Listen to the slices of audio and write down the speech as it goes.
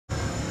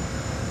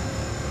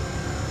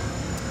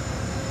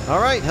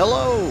Alright,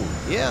 hello.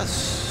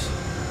 Yes.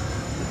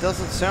 It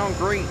doesn't sound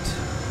great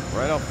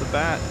right off the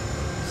bat.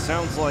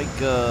 Sounds like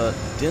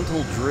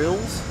dental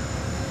drills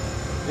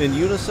in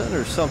unison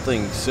or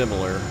something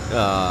similar.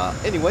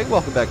 Anyway,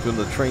 welcome back to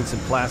another Trains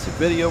and Plastic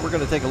video. We're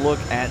going to take a look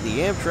at the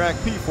Amtrak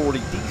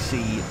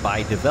P40dc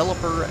by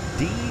developer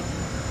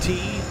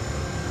DTM.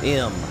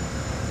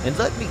 And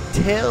let me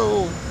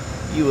tell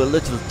you a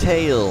little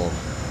tale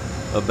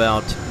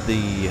about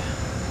the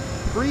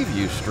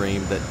preview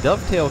stream that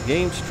Dovetail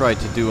Games tried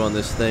to do on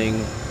this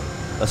thing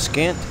a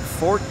scant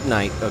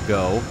fortnight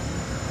ago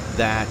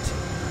that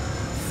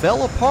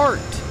fell apart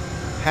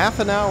half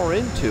an hour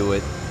into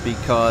it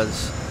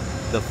because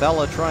the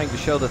fella trying to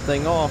show the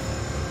thing off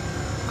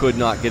could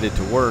not get it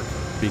to work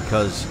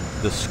because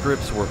the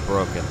scripts were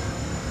broken.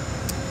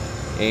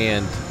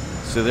 And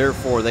so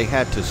therefore they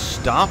had to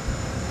stop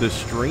the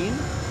stream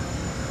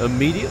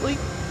immediately,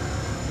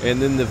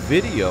 and then the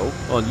video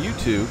on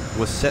YouTube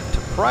was set to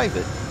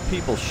private.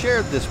 People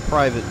shared this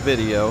private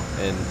video,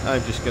 and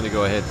I'm just going to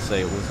go ahead and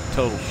say it was a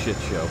total shit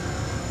show.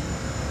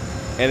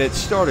 And it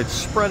started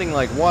spreading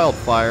like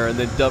wildfire, and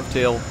then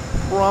Dovetail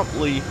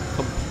promptly,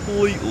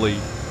 completely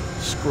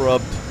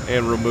scrubbed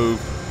and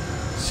removed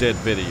said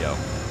video.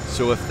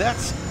 So if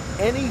that's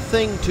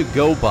anything to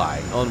go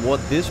by on what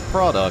this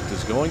product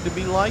is going to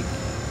be like,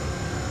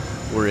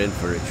 we're in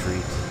for a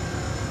treat.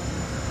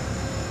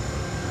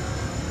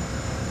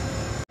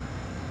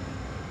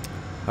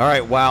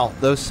 Alright, wow,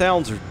 those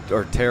sounds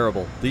are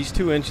terrible. These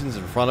two engines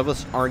in front of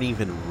us aren't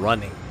even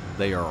running.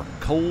 They are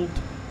cold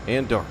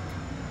and dark.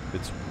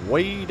 It's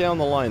way down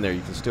the line there, you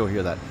can still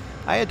hear that.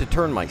 I had to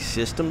turn my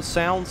system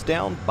sounds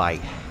down by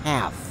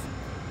half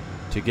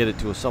to get it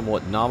to a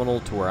somewhat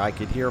nominal to where I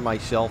could hear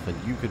myself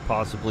and you could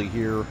possibly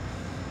hear,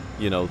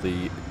 you know,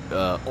 the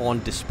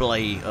on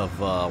display of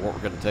what we're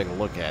going to take a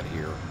look at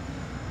here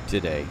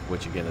today,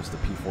 which again is the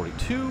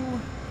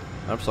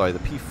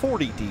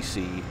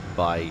P40dc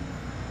by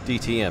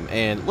DTM.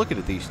 And looking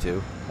at these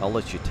two, I'll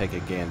let you take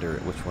a gander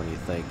at which one you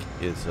think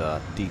is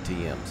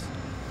DTM's.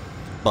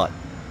 But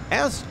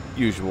as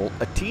usual,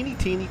 a teeny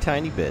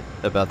tiny bit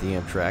about the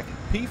Amtrak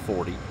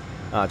P40,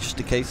 just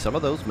in case some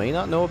of those may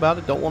not know about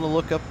it, don't want to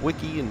look up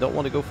wiki and don't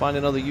want to go find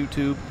another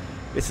YouTube.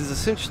 This is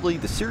essentially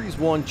the Series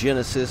 1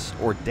 Genesis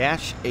or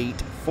Dash 8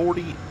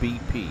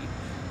 40BP.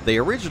 They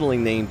originally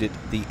named it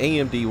the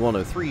AMD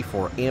 103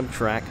 for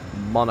Amtrak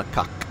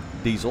monocoque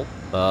diesel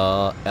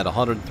at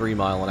 103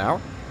 mile an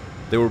hour.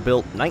 They were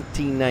built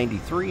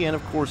 1993, and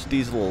of course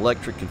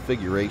diesel-electric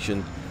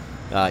configuration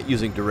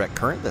using direct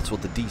current. That's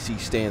what the DC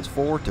stands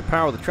for, to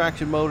power the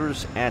traction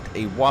motors at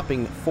a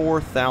whopping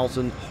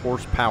 4,000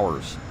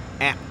 horsepowers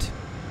at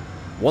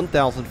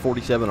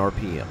 1,047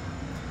 RPM.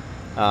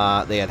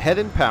 They had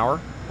head-end power,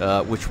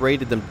 which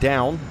rated them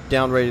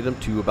down-rated them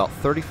to about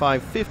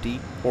 3,550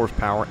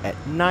 horsepower at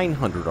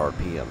 900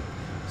 RPM.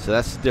 So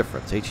that's the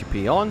difference.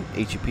 HEP on,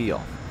 HEP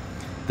off.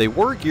 They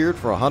were geared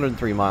for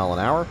 103 mile an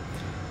hour.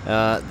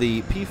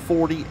 The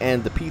P40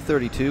 and the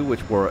P32,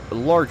 which were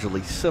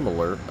largely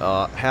similar,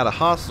 had a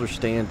hostler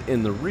stand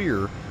in the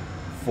rear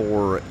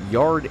for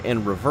yard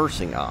and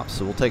reversing ops.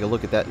 So we'll take a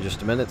look at that in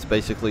just a minute. It's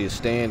basically a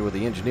stand where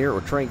the engineer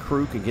or train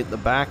crew can get in the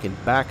back and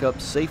back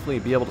up safely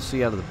and be able to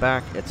see out of the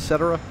back,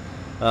 etc.,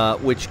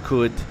 which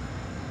could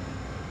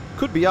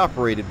be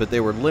operated, but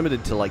they were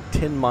limited to like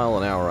 10 mile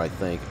an hour, I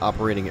think,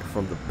 operating it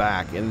from the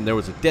back. And there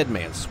was a dead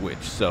man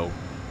switch, so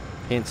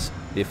hence,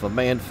 if a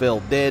man fell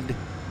dead,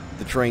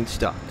 the train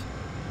stopped.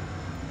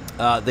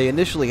 They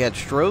initially had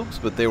strobes,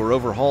 but they were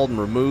overhauled and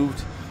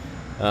removed,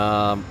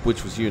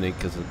 which was unique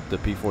because the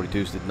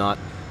P42s did not.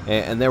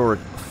 And there were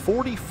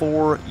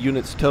 44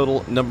 units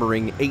total,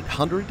 numbering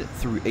 800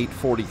 through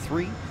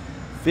 843.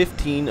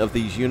 15 of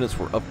these units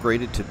were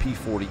upgraded to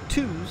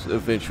P42s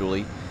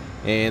eventually,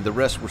 and the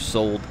rest were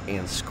sold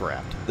and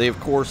scrapped. They, of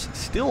course,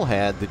 still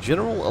had the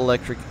General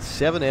Electric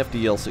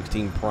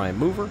 7FDL16 prime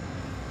mover,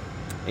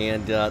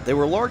 and they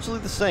were largely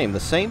the same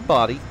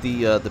body.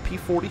 The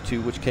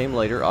P42, which came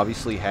later,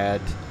 obviously had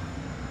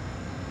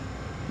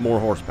more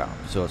horsepower.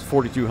 So it's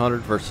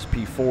 4,200 versus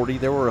P40.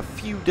 There were a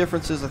few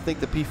differences. I think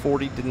the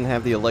P40 didn't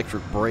have the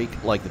electric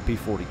brake like the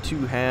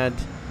P42 had.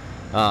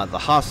 The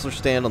hostler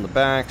stand on the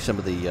back, some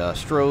of the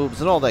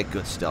strobes, and all that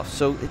good stuff.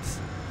 So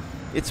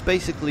it's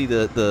basically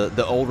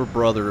the older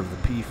brother of the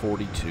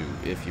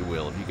P42, if you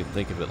will, if you can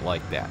think of it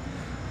like that.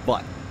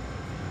 But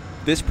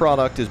this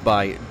product is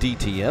by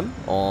DTM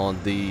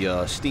on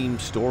the Steam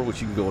store,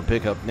 which you can go and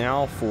pick up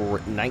now for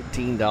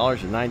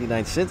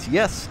 $19.99.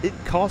 Yes, it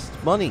costs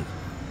money.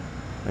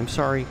 I'm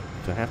sorry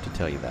to have to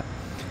tell you that.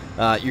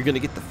 You're going to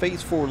get the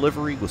Phase 4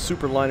 livery with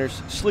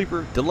Superliners,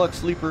 Sleeper, Deluxe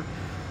Sleeper,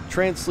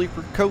 Trans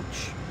Sleeper,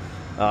 Coach,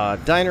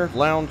 Diner,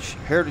 Lounge,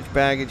 Heritage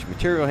Baggage,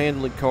 Material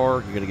Handling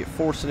Car. You're going to get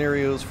 4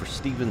 scenarios for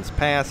Stevens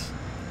Pass.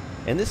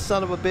 And this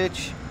son of a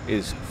bitch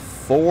is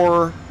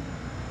 4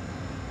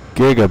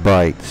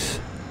 gigabytes.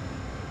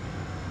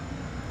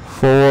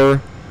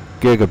 4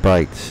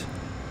 gigabytes.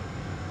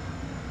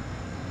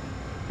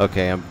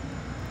 Okay, I'm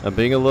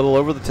being a little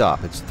over the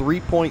top. It's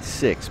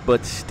 3.6,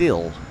 but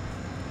still,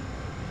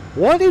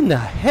 What in the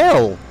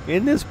hell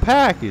in this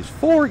pack is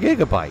 4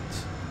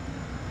 gigabytes?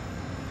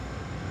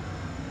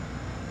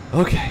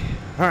 Okay.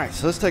 Alright,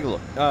 so let's take a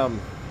look.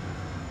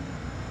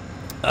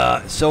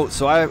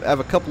 So I have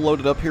a couple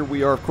loaded up here.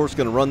 We are, of course,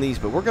 going to run these,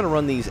 but we're going to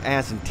run these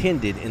as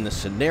intended in the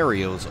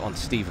scenarios on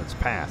Stevens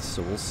Pass.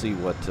 So we'll see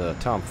what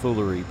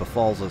tomfoolery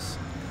befalls us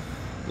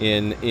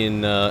in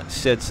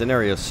said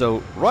scenario.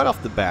 So right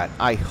off the bat,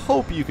 I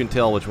hope you can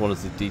tell which one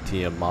is the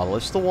DTM model.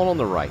 It's the one on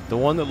the right, the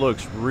one that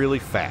looks really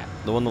fat,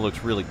 the one that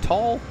looks really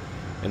tall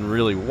and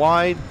really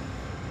wide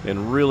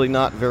and really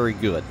not very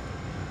good.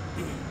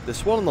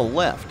 This one on the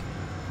left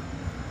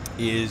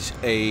is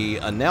a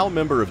now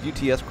member of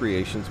UTS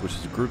Creations, which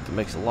is a group that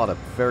makes a lot of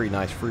very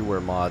nice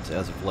freeware mods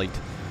as of late.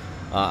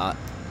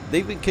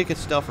 They've been kicking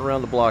stuff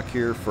around the block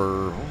here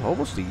for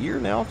almost a year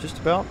now, just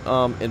about.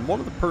 And one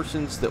of the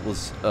persons that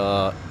was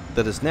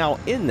that is now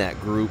in that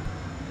group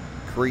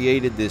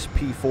created this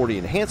P40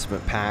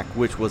 enhancement pack,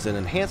 which was an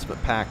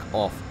enhancement pack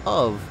off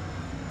of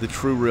the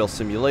True Rail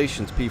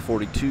Simulations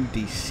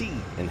P40dc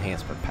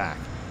enhancement pack.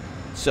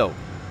 So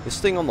this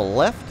thing on the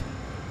left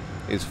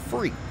is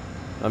free.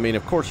 I mean,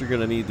 of course, you're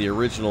going to need the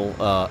original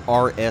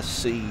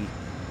RSC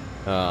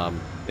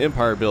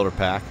Empire Builder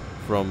pack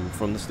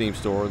from the Steam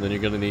store. And then you're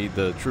going to need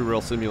the True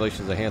Rail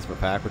Simulations enhancement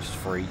pack, which is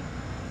free.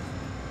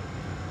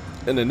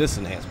 And then this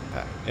enhancement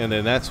pack. And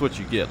then that's what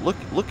you get.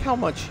 Look how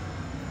much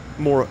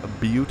more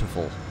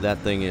beautiful that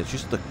thing is.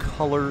 Just the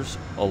colors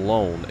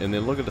alone. And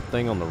then look at the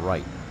thing on the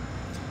right.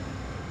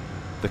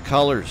 The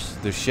colors,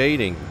 the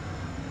shading.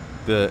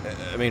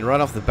 I mean, right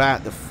off the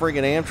bat, the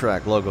friggin'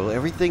 Amtrak logo,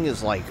 everything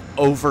is like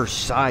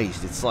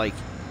oversized. It's like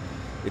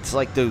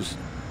those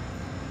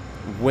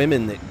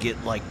women that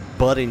get like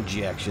butt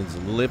injections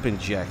and lip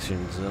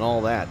injections and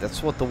all that.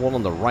 That's what the one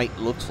on the right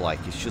looks like.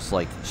 It's just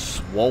like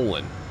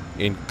swollen,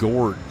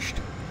 engorged.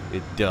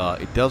 It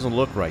doesn't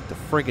look right. The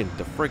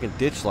friggin'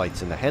 ditch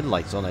lights and the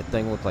headlights on that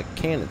thing look like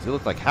cannons. They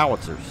look like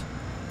howitzers.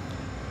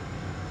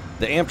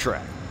 The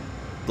Amtrak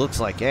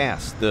looks like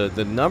ass.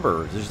 The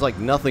number, there's like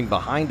nothing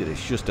behind it.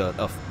 It's just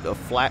a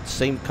flat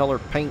same color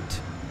paint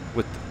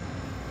with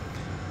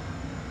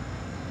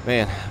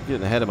man, I'm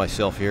getting ahead of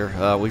myself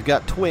here. We've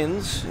got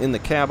twins in the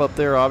cab up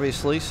there,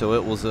 obviously, so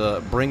it was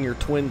a bring your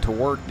twin to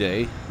work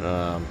day,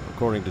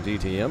 according to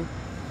DTM.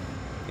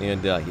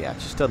 And yeah, it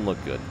just doesn't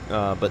look good.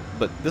 But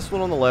this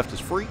one on the left is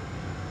free.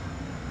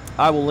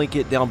 I will link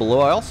it down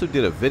below. I also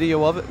did a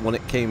video of it when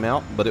it came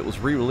out, but it was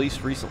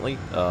re-released recently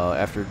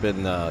after it had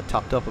been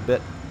topped up a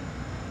bit,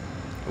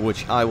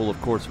 which I will,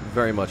 of course,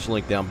 very much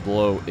link down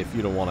below if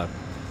you don't want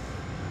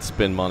to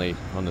spend money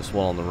on this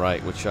one on the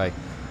right, which I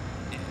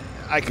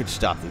could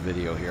stop the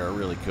video here. I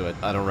really could.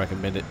 I don't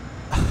recommend it.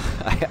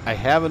 I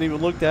haven't even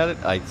looked at it.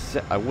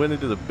 I went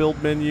into the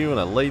build menu and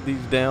I laid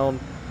these down.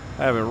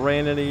 I haven't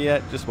ran any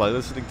yet, just by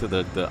listening to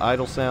the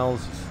idle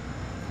sounds.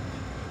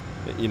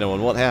 You know,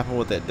 and what happened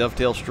with that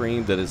dovetail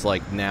stream that is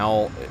like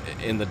now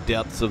in the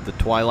depths of the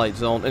Twilight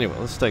Zone. Anyway,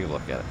 let's take a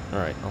look at it. All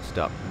right, I'll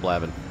stop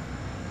blabbing.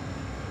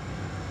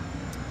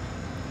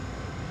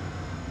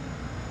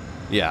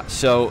 Yeah,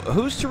 so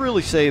who's to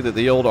really say that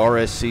the old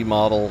RSC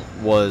model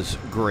was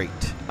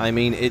great? I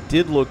mean, it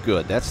did look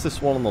good. That's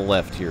this one on the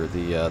left here,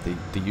 the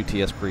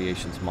UTS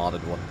Creations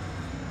modded one.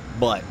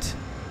 But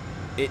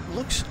it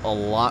looks a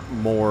lot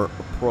more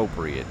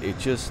appropriate. It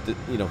just,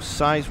 you know,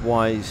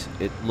 size-wise,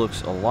 it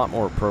looks a lot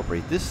more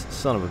appropriate. This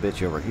son of a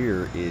bitch over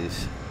here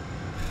is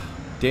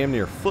damn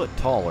near a foot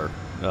taller,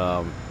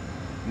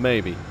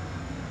 maybe.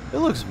 It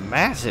looks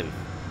massive.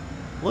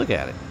 Look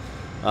at it.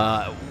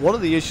 One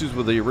of the issues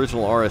with the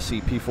original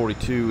RSC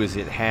P42 is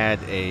it had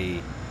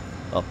a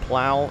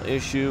plow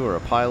issue or a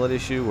pilot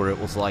issue where it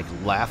was like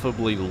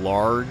laughably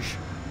large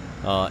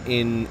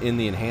in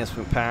the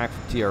enhancement pack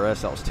from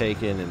TRS that was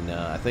taken, and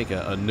I think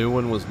a new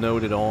one was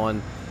noted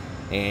on,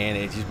 and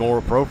it's just more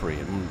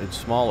appropriate. It's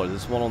smaller.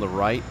 This one on the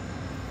right,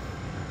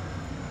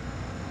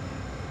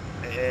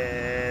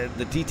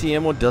 the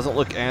DTM one doesn't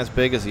look as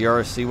big as the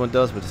RSC one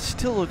does, but it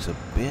still looks a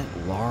bit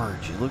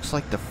large. It looks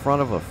like the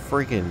front of a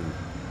friggin'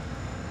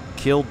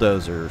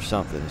 killdozer or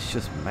something. It's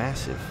just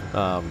massive.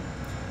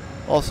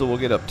 Also, we'll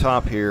get up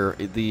top here.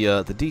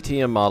 The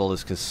DTM model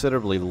is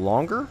considerably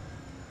longer.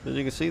 As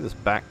you can see, this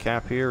back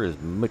cap here is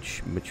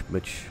much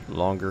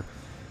longer.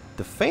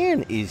 The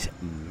fan is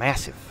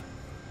massive.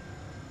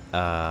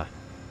 You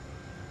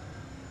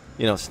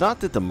know, it's not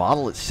that the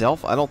model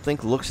itself, I don't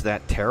think, looks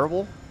that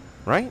terrible,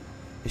 right?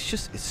 It's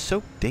just, it's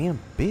so damn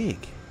big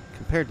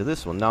compared to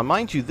this one. Now,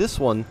 mind you, this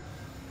one,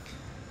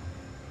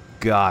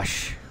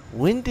 gosh,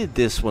 when did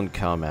this one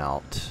come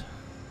out?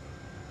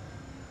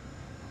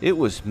 It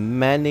was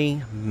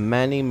many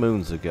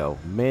moons ago.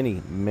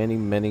 Many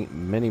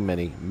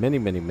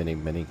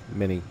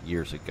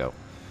years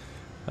ago.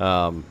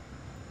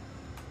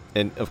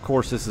 And of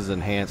course, this is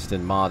enhanced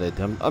and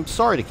modded. I'm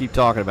sorry to keep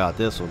talking about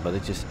this one, but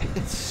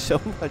it's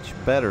so much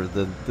better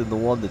than the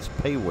one that's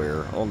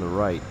payware on the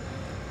right.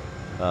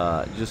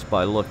 Just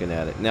by looking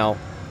at it. Now,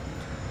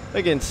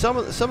 again, some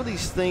of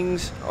these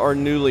things are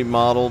newly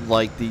modeled,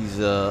 like these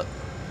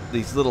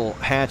these little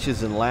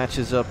hatches and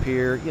latches up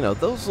here, you know,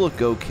 those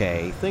look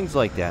okay. Things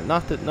like that.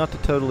 Not to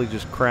totally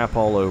just crap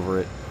all over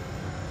it.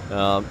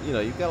 You know,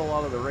 you've got a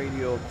lot of the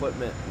radio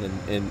equipment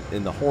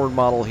in the Horn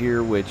model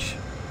here, which,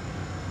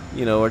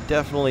 you know, are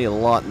definitely a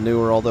lot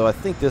newer. Although I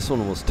think this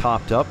one was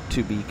topped up,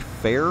 to be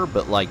fair.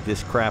 But like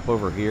this crap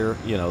over here,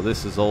 you know,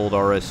 this is old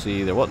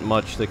RSC. There wasn't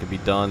much that could be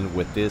done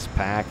with this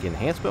pack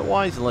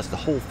enhancement-wise unless the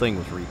whole thing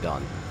was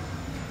redone.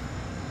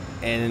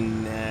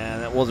 And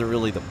that wasn't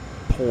really the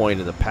point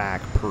of the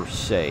pack per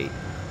se.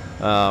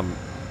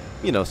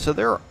 You know, so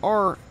there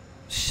are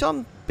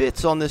some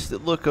bits on this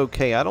that look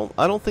okay. I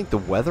don't think the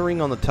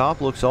weathering on the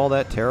top looks all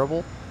that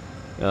terrible.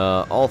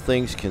 All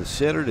things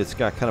considered, it's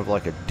got kind of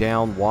like a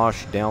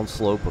downwash,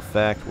 downslope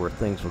effect where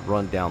things would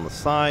run down the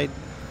side.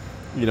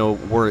 You know,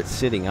 where it's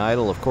sitting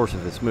idle. Of course,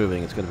 if it's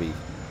moving, it's going to be,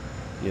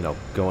 you know,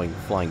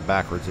 flying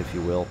backwards, if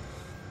you will.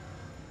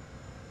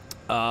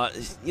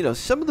 You know,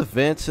 some of the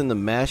vents in the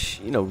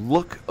mesh, you know,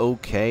 look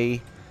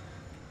okay.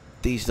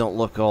 These don't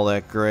look all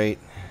that great.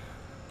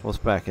 What's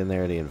back in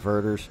there? The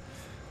inverters.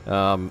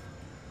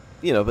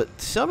 You know,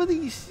 but some of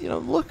these, you know,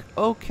 look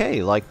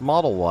okay, like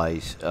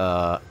model-wise.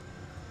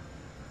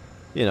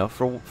 You know,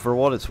 for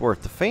what it's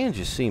worth, the fan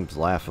just seems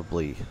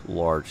laughably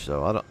large.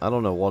 So I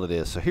don't know what it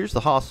is. So here's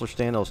the Hostler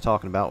stand I was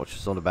talking about, which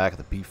is on the back of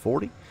the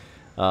P40.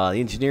 The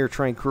engineer,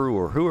 train crew,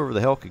 or whoever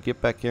the hell could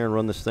get back here and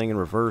run this thing in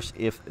reverse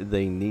if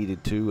they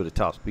needed to at a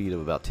top speed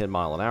of about 10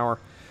 miles an hour.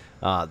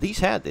 These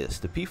had this.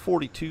 The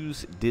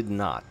P42s did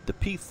not. The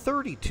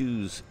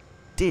P32s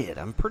did.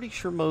 I'm pretty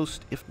sure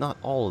most, if not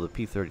all, of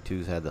the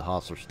P32s had the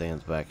Hostler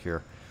stands back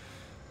here.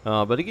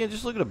 But again,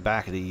 just look at the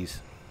back of these.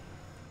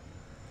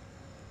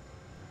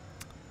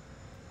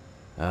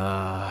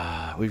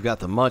 We've got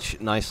the much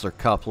nicer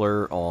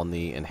coupler on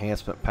the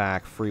enhancement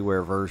pack,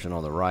 freeware version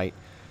on the right.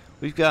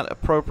 We've got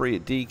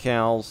appropriate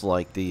decals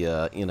like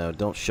the, you know,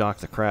 don't shock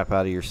the crap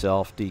out of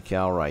yourself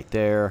decal right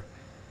there.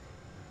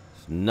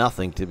 There's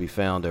nothing to be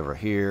found over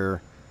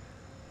here.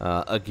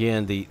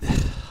 Again,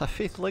 I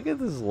mean, look at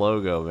this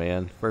logo,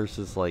 man,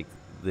 versus like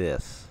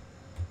this.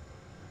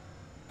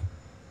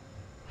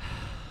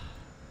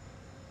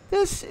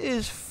 This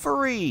is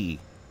free.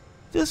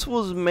 This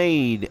was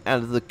made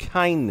out of the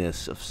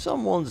kindness of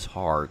someone's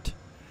heart,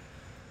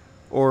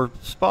 or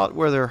spot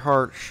where their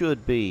heart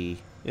should be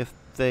if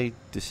they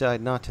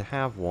decide not to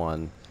have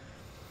one.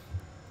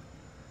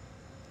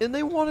 And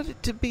they wanted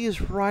it to be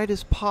as right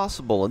as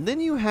possible. And then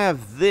you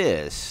have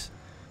this,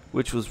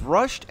 which was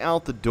rushed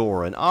out the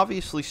door and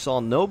obviously saw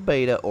no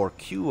beta or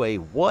QA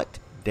what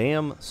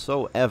damn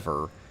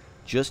soever,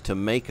 just to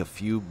make a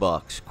few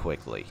bucks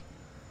quickly.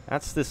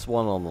 That's this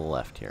one on the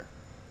left here.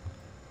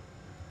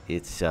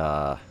 It's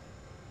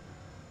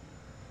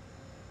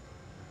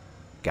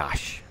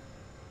gosh.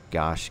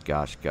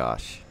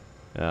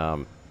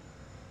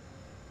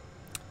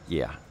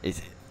 Yeah,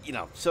 it's, you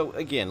know, so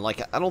again,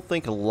 like, I don't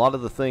think a lot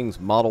of the things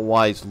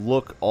model-wise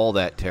look all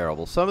that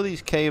terrible. Some of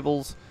these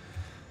cables,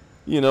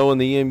 you know,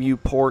 and the MU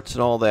ports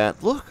and all that,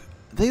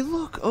 they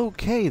look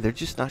okay. They're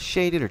just not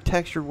shaded or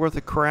textured worth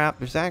of crap.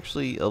 There's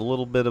actually a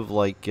little bit of,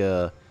 like,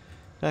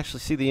 actually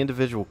see the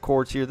individual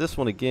cords here. This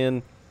one,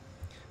 again,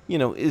 you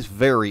know, is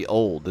very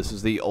old. This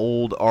is the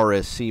old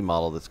RSC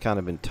model that's kind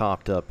of been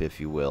topped up, if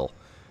you will.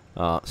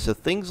 So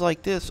things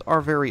like this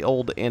are very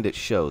old, and it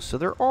shows. So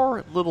there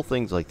are little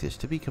things like this,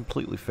 to be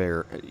completely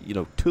fair, you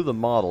know, to the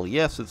model.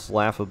 Yes, it's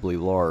laughably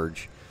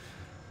large.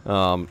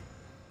 You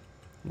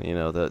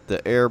know,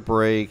 the air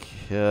brake,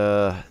 you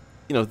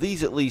know,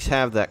 these at least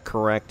have that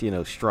correct, you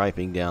know,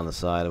 striping down the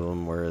side of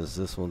them, whereas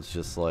this one's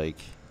just like,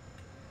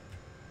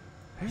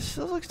 there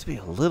still looks to be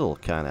a little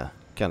kind of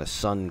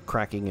sun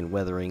cracking and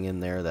weathering in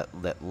there,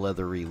 that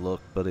leathery look,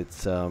 but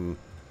it's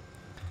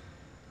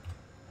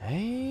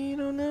I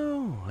don't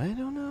know.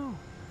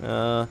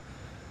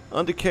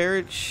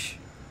 Undercarriage.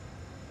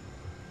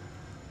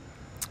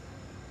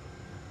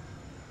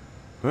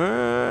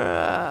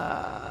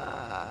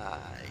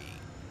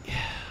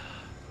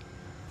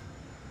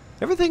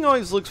 Everything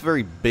always looks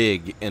very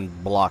big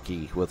and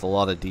blocky with a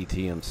lot of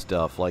DTM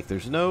stuff. Like,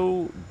 there's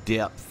no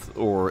depth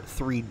or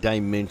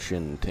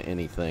 3D to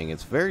anything.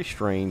 It's very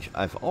strange.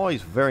 I've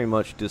always very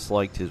much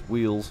disliked his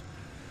wheels,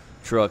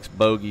 trucks,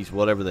 bogies,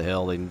 whatever the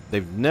hell.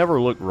 They've never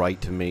looked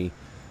right to me.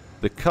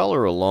 The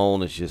color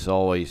alone is just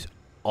always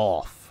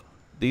off.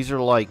 These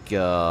are like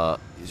a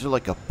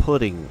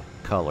pudding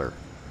color.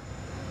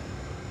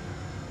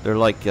 They're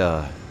like,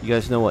 you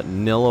guys know what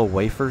Nilla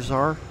wafers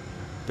are?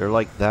 They're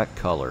like that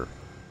color.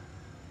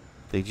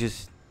 They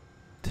just,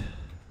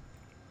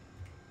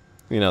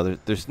 you know,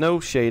 there's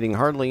no shading,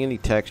 hardly any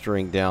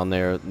texturing down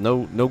there,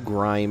 no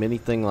grime,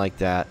 anything like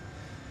that.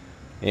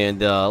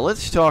 And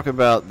let's talk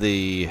about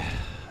the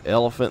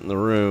elephant in the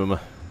room.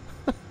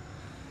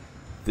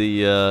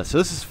 So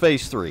this is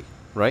phase 3,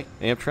 right?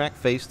 Amtrak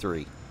phase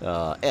 3.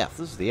 F.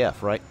 This is the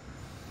F, right?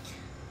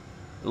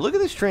 Look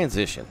at this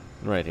transition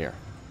right here.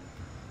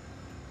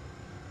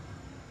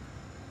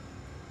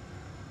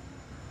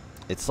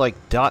 It's like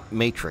dot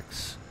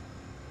matrix.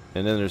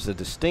 And then there's a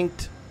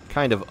distinct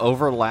kind of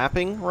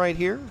overlapping right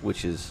here,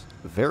 which is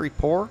very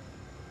poor.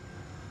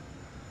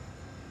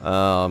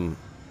 You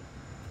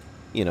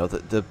know,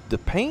 the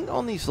paint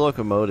on these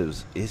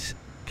locomotives is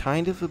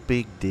kind of a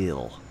big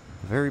deal.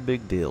 A very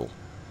big deal.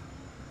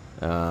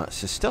 So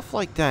stuff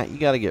like that, you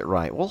got to get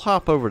right. We'll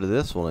hop over to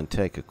this one and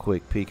take a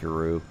quick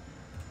peekaroo.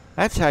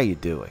 That's how you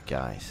do it,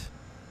 guys.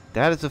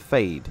 That is a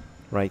fade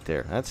right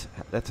there. That's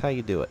how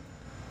you do it.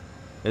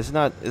 It's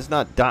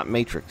not dot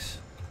matrix.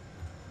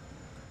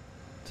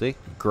 See?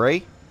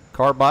 Gray,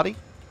 car body,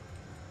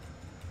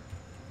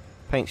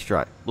 paint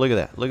stripe. Look at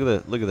that. Look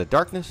at the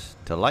darkness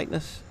to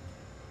lightness.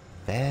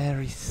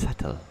 Very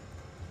subtle.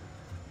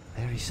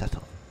 Very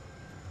subtle.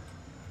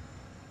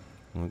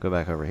 We'll go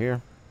back over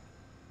here.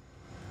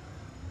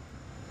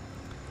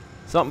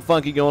 Something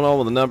funky going on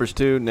with the numbers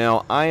too.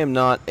 Now, I am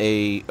not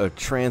a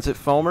transit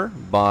foamer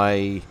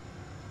by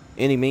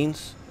any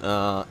means.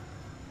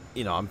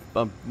 You know,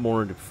 I'm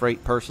more into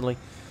freight personally.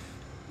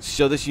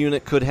 So this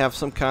unit could have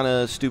some kind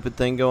of stupid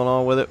thing going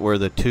on with it, where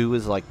the 2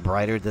 is like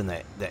brighter than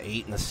the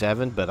 8 and the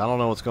 7, but I don't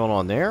know what's going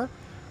on there.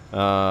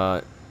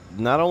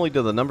 Not only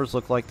do the numbers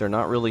look like they're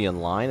not really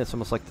in line, it's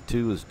almost like the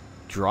 2 is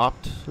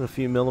dropped a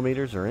few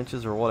millimeters or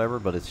inches or whatever,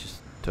 but it's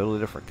just totally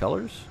different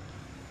colors.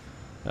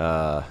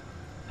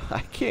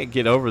 I can't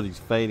get over these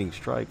fading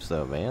stripes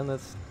though, man.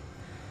 It's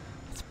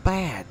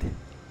bad.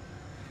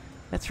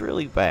 That's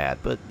really bad.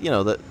 But you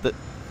know, the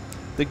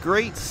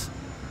grates,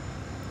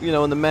 you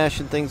know, and the mesh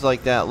and things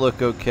like that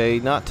look okay.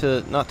 Not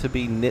to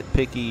be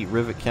nitpicky,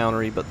 rivet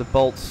countery, but the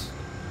bolts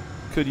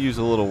could use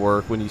a little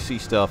work. When you see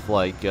stuff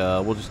like,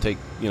 we'll just take,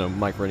 you know,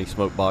 Mike Rennie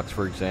smoke box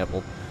for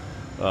example.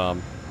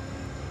 You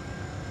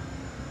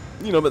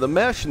know, but the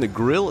mesh and the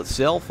grill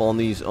itself on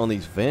these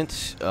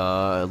vents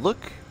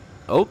look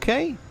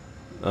okay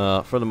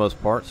for the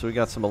most part. So we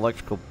got some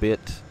electrical bit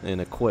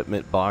and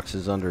equipment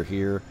boxes under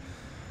here.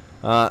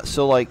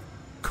 So like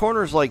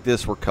corners like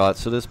this were cut.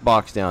 So this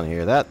box down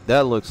here,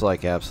 that looks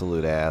like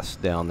absolute ass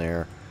down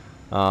there.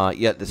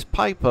 Yet this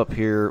pipe up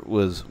here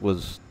was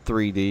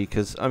 3D,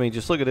 because I mean,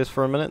 just look at this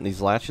for a minute, and these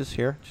latches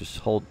here, just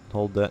hold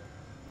that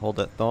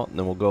thought, and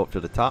then we'll go up to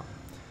the top,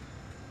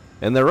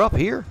 and they're up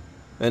here,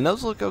 and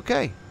those look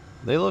okay.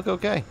 They look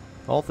okay,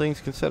 all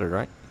things considered,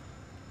 right?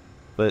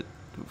 But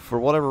for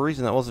whatever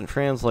reason, that wasn't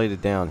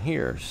translated down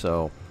here,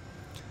 so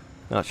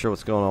not sure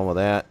what's going on with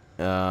that.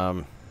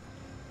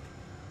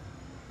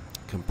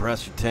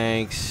 Compressor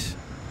tanks.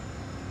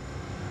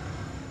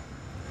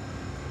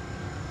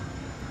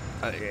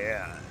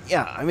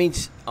 Yeah, I mean,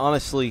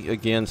 honestly,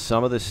 again,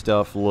 some of this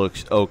stuff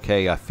looks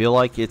okay. I feel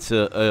like it's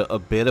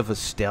a bit of a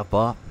step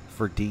up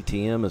for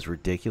DTM, as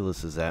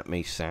ridiculous as that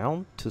may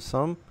sound to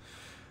some.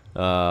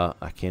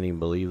 I can't even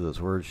believe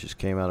those words just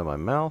came out of my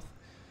mouth.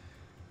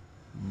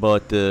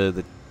 But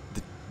the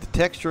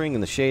texturing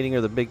and the shading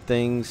are the big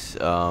things.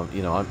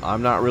 You know,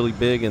 I'm not really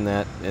big in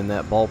that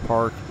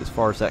ballpark as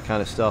far as that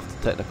kind of stuff,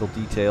 the technical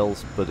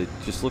details. But it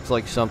just looks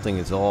like something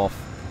is off.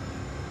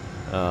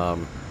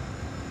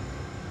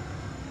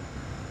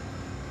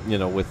 You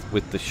know,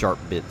 with the sharp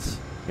bits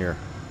here.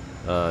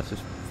 It's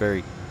just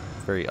very,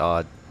 very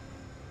odd.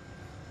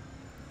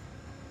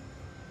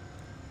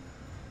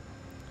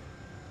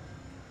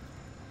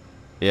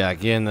 Yeah,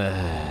 again,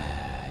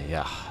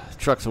 yeah,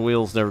 trucks and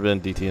wheels never been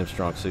DTM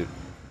strong suit.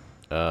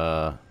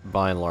 By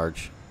and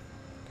large.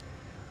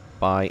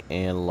 By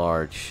and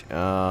large.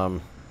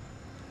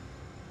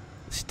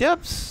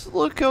 Steps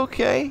look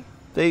okay.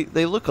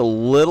 They look a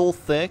little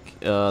thick.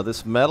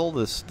 This metal,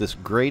 this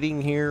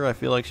grating here, I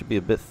feel like should be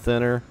a bit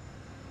thinner.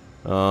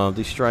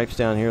 These stripes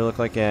down here look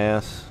like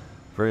ass.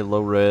 Very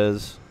low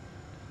res.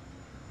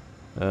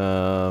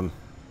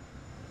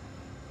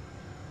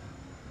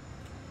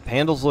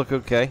 Handles look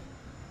okay.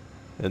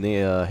 And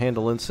the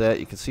handle inset,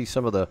 you can see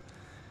some of the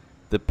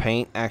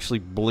paint actually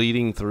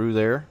bleeding through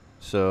there.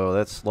 So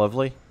that's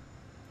lovely.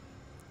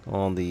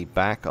 On the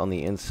back, on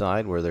the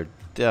inside, where there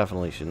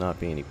definitely should not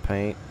be any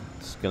paint.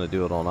 It's going to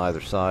do it on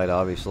either side,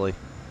 obviously.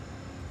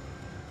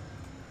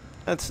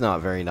 That's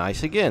not very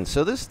nice. Again,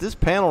 so this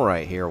panel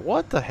right here,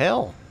 what the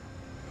hell?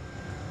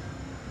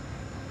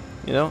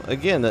 You know,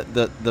 again,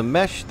 the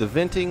mesh, the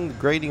venting, the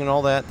grating and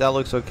all that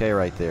looks okay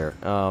right there.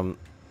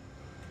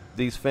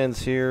 These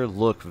fins here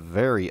look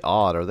very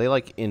odd. Are they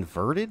like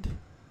inverted?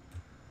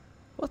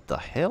 What the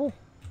hell?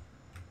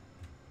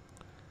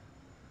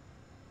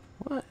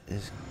 What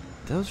is...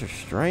 Those are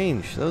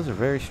strange. Those are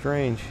very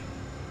strange.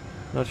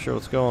 Not sure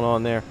what's going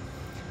on there.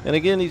 And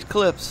again, these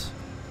clips,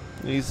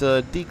 these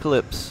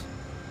D-clips,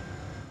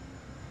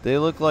 they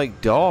look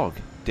like dog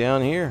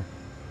down here.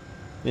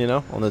 You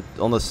know, on the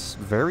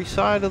very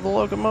side of the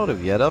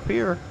locomotive. Yet up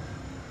here,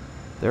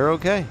 they're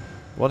okay.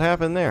 What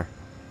happened there?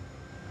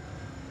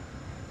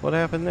 What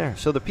happened there?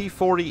 So the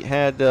P40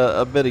 had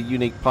a bit of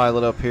unique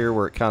pilot up here,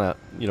 where it kind of,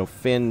 you know,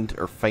 finned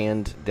or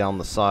fanned down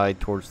the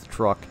side towards the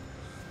truck.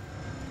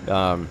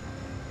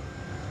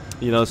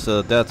 You know,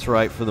 so that's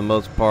right for the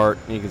most part.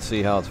 You can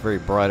see how it's very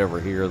bright over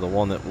here. The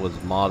one that was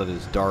modded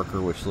is darker,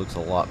 which looks a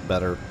lot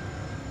better.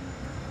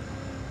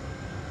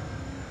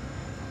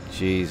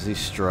 Jeez, these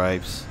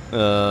stripes.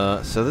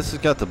 So this has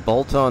got the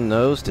bolt-on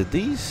nose. Did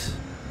these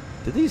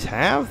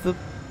have the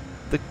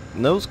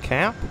nose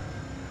cap?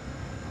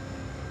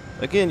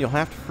 again, you'll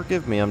have to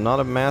forgive me. I'm not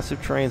a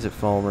massive transit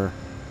foamer.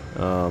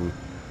 I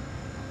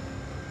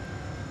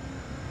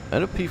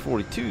know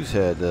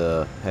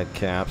P42s had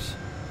caps.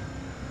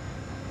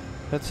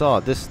 That's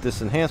odd.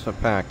 This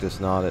enhancement pack does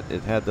not.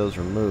 It had those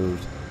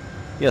removed.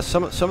 Yeah,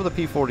 some of the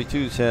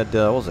P42s had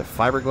what was it,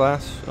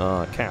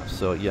 fiberglass caps.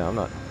 So yeah, I'm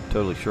not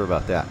totally sure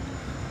about that.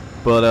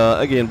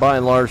 But again, by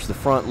and large, the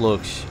front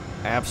looks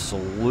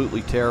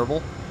absolutely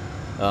terrible.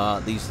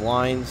 These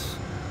lines,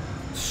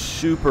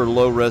 super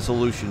low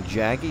resolution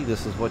jaggy.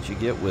 This is what you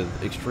get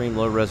with extreme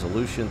low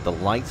resolution. The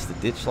lights, the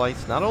ditch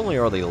lights, not only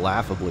are they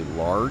laughably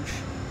large,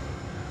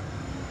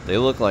 they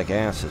look like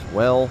ass as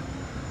well.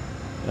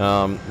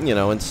 You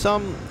know, and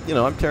some, you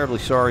know, I'm terribly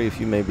sorry if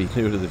you may be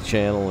new to the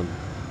channel and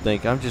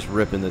think I'm just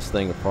ripping this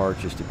thing apart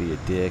just to be a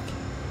dick.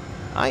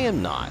 I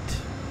am not.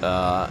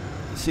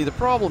 See, the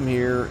problem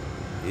here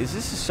is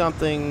this is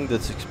something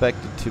that's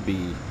expected to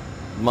be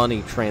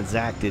money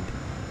transacted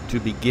to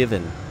be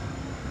given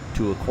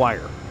to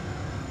acquire.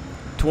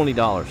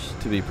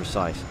 $20 to be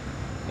precise.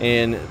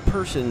 And the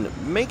person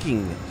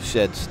making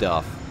said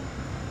stuff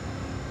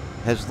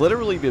has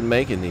literally been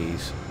making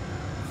these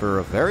for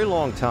a very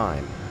long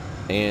time,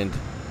 and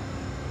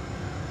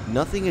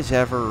nothing is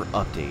ever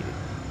updated.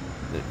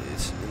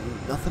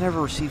 Nothing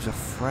ever receives a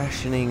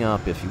freshening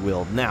up, if you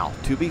will. Now,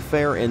 to be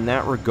fair in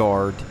that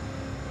regard,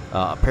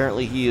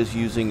 apparently he is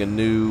using a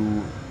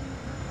new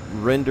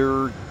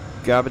render,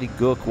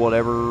 gobbledygook,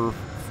 whatever,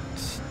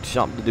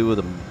 something to do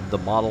with the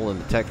model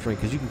and the texturing,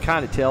 because you can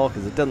kind of tell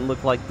because it doesn't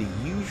look like the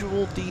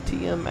usual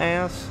DTM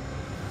ass.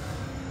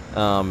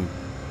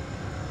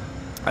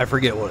 I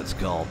forget what it's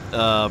called.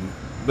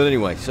 But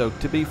anyway, so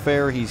to be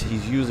fair, he's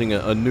using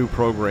a new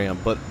program,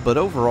 but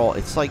overall,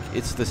 it's like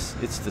it's the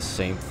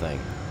same thing,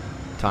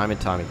 time and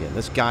time again.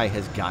 This guy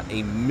has got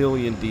a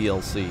million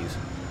DLCs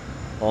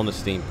on the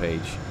Steam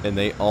page, and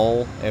they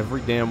all,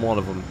 every damn one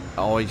of them,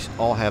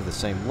 all have the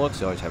same looks.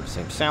 They always have the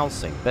same sounds,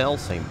 same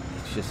bells, same.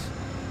 It's just,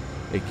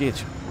 it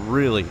gets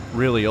really,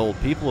 really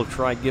old. People have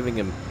tried giving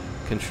him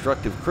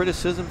constructive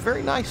criticism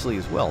very nicely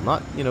as well,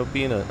 not, you know,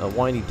 being a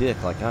whiny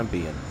dick like I'm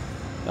being.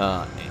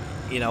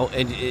 You know,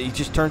 and he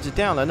just turns it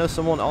down. I know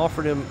someone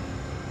offered him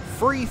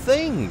free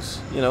things,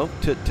 you know,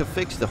 to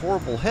fix the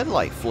horrible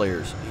headlight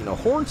flares, you know,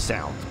 horn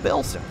sounds,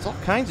 bell sounds, all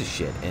kinds of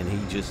shit, and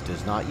he just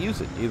does not use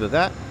it. Either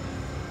that,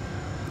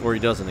 or he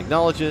doesn't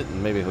acknowledge it,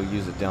 and maybe he'll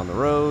use it down the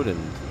road, and,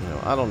 you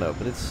know, I don't know,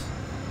 but it's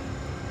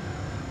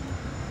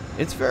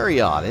very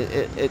odd.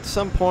 At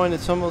some point,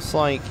 it's almost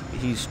like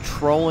he's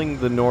trolling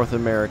the North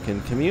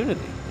American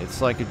community. It's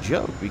like a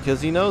joke,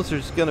 because he knows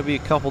there's going to be a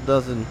couple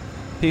dozen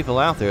people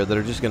out there that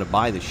are just going to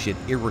buy this shit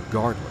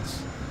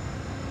irregardless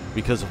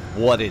because of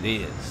what it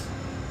is,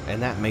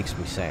 and that makes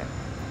me sad,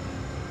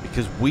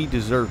 because we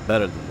deserve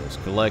better than this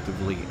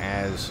collectively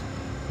as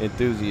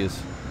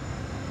enthusiasts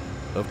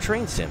of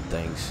train sim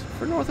things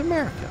for North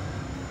America.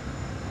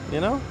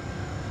 You know,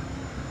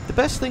 the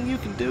best thing you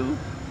can do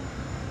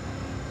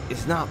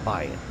is not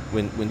buy it.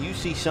 When you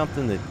see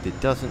something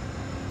that doesn't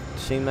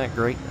seem that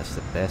great, that's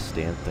the best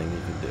damn thing you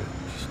can do.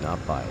 Just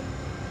not buy it.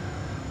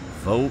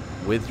 Vote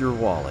with your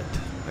wallet,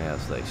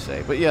 as they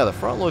say. But yeah, the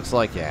front looks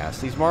like ass.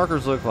 These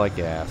markers look like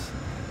ass.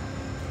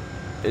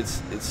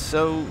 It's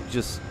so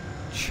just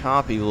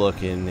choppy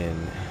looking,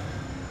 and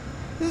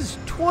this is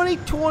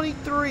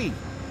 2023.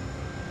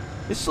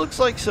 This looks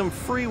like some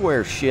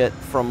freeware shit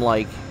from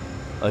like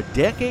a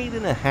decade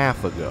and a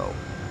half ago.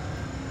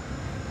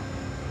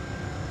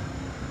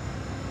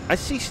 I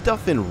see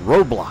stuff in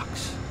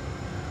Roblox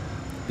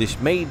that's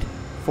made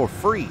for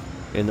free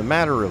in the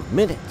matter of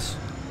minutes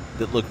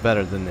that look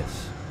better than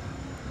this.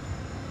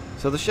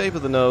 So the shape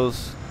of the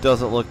nose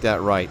doesn't look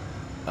that right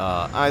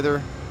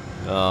either.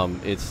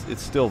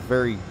 It's still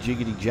very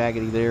jiggity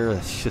jaggedy there.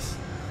 It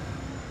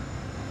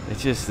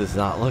just does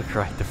not look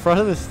right. The front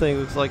of this thing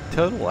looks like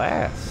total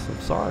ass.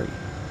 I'm sorry.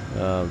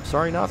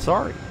 Sorry, not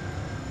sorry.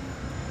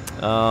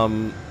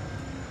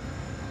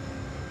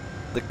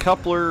 The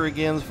coupler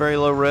again is very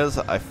low res.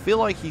 I feel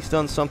like he's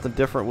done something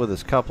different with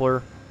his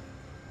coupler.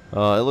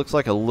 It looks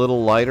like a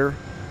little lighter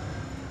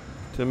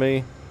to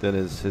me than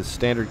his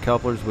standard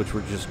couplers, which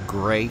were just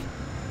gray,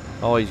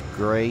 always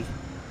gray.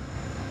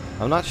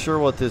 I'm not sure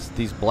what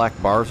these black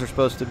bars are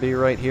supposed to be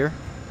right here,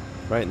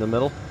 right in the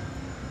middle.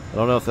 I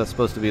don't know if that's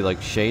supposed to be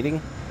like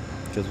shading,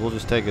 because we'll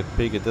just take a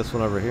peek at this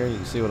one over here and you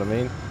can see what I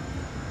mean.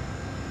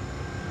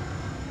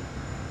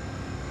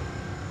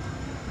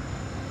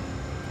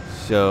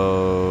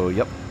 So,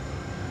 yep,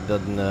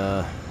 doesn't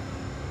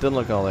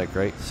look all that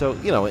great. So,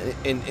 you know,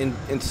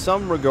 in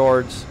some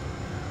regards,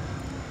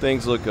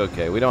 things look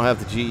okay. We don't have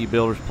the GE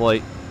Builders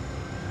plate,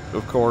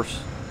 of course.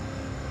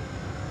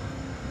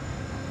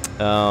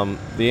 The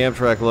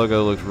Amtrak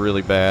logo looks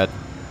really bad.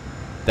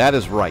 That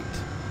is right.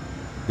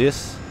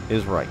 This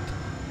is right.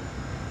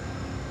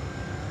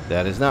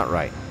 That is not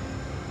right.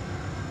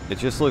 It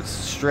just looks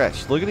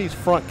stretched. Look at these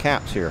front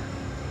caps here.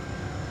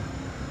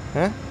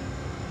 Huh?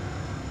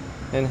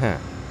 And huh.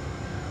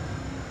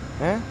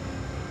 Huh?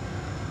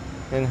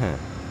 And huh.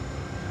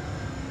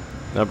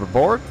 Number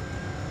board.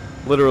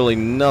 Literally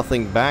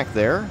nothing back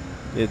there.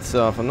 It's,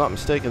 if I'm not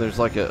mistaken, there's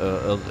like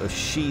a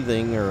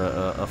sheathing or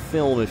a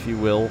film, if you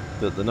will,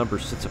 that the number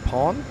sits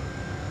upon.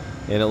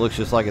 And it looks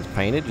just like it's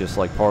painted, just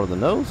like part of the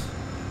nose.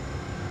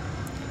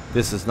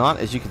 This is not,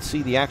 as you can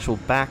see, the actual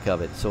back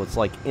of it, so it's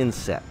like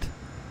inset.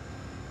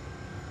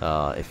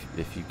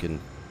 If you can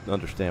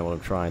understand what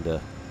I'm trying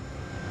to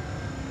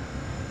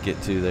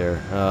get to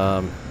there.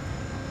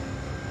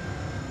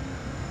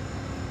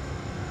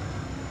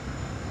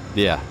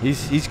 Yeah,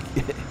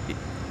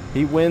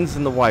 he wins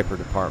in the wiper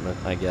department,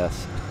 I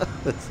guess.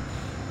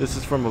 This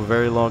is from a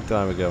very long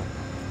time ago.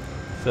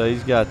 So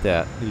he's got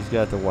that. He's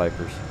got the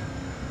wipers.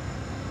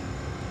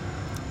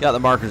 Got the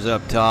markers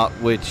up top,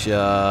 which,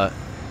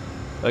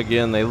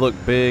 again, they look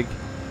big.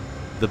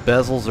 The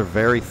bezels are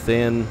very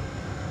thin.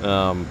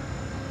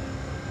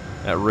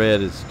 That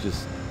red is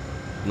just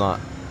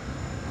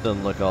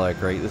doesn't look all that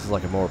great. This is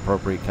like a more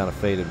appropriate kind of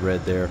faded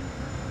red there.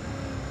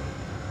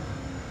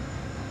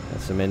 Got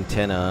some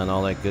antenna and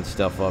all that good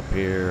stuff up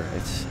here.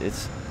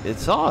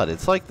 It's odd.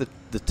 It's like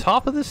the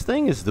top of this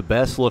thing is the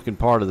best looking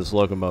part of this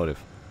locomotive.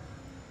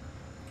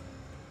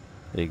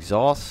 The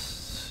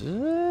exhaust again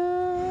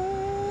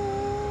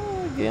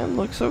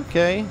looks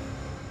okay.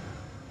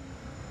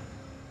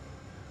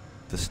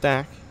 The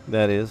stack,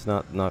 that is,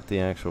 not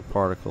the actual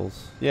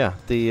particles. Yeah,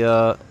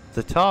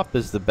 the top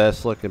is the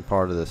best looking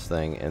part of this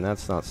thing, and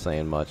that's not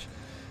saying much.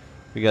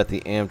 We got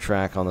the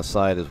Amtrak on the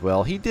side as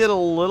well. He did a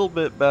little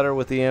bit better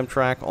with the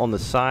Amtrak on the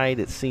side.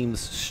 It seems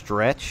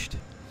stretched.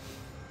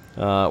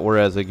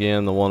 Whereas,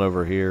 again, the one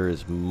over here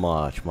is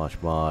much,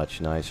 much, much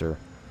nicer.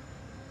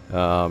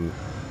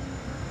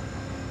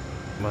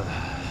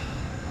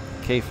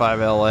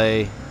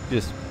 K5LA,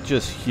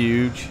 just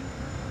huge.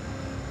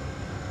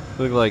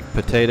 Look like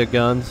potato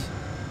guns.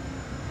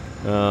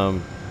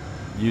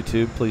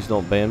 YouTube, please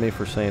don't ban me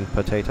for saying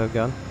potato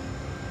gun.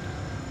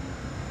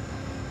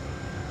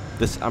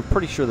 I'm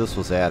pretty sure this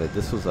was added.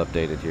 This was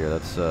updated here.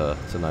 That's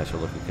it's a nicer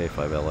looking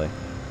K5LA.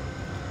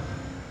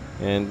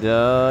 And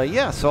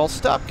yeah, so I'll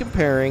stop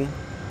comparing,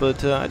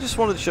 but I just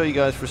wanted to show you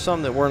guys, for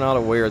some that were not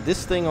aware,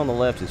 this thing on the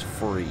left is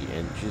free,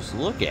 and just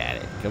look at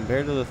it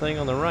compared to the thing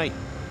on the right.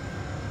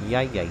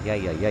 Yay.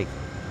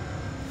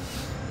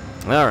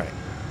 All right,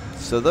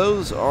 so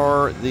those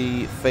are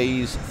the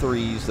phase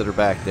 3s that are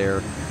back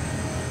there.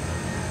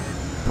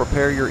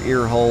 Prepare your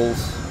ear holes.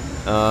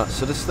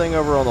 So this thing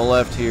over on the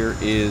left here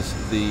is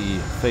the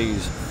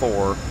phase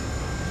 4.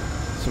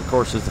 This, of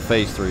course, is the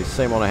phase 3.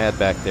 Same one I had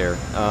back there.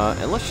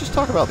 And let's just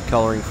talk about the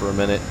coloring for a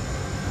minute.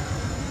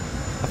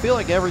 I feel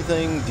like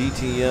everything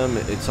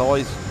DTM, it's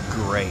always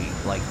great.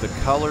 Like the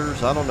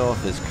colors, I don't know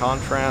if his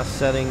contrast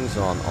settings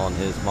on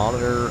his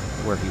monitor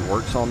where he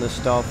works on this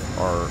stuff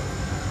are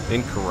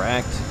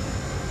incorrect.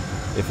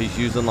 If he's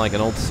using like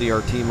an old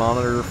CRT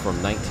monitor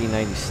from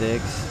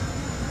 1996.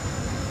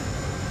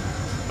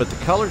 But the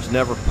colors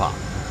never pop.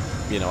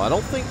 You know, I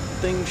don't think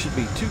things should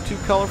be too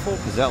colorful,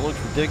 because that looks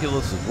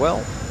ridiculous as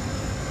well.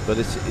 But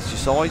it's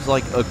just always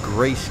like a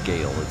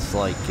grayscale. It's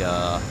like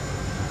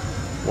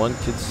one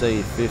could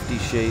say 50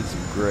 Shades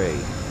of Gray.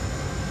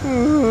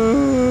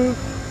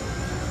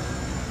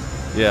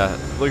 Yeah,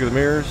 look at the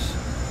mirrors.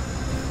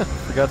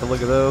 Forgot to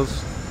look at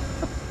those.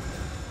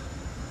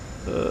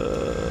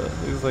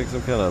 Looks like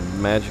some kind of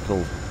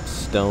magical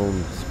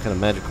stone, some kind of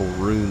magical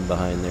rune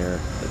behind there.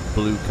 That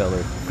blue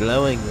color,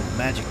 glowing with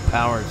magic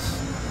powers.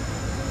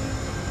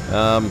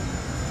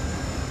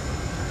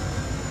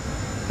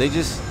 They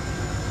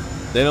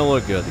don't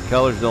look good. The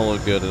colors don't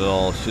look good at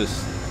all.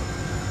 It's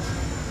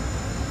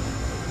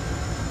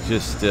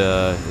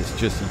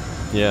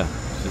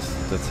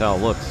that's how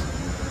it looks.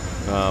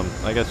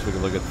 I guess we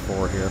can look at the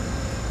 4 here.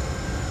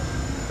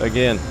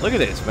 Again, look at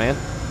this, man.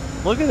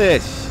 Look at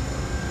this.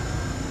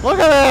 Look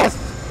at this.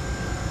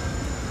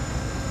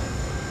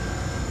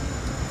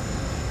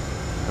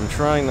 I'm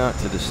trying not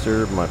to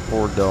disturb my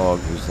poor dog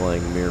who's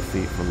laying mere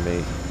feet from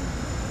me,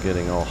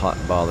 getting all hot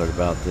and bothered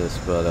about this,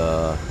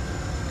 but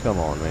come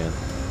on, man.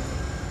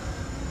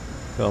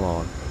 Come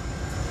on.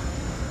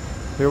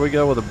 Here we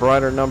go with a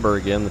brighter number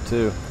again, the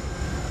 2.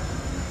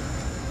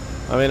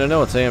 I mean, I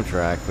know it's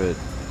Amtrak, but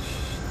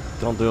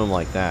don't do them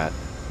like that,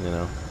 you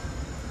know.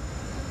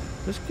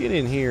 Let's get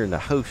in here in the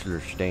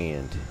Hostler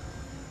stand.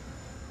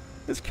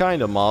 It's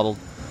kind of modeled.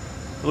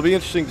 It'll be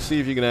interesting to see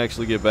if you can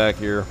actually get back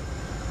here.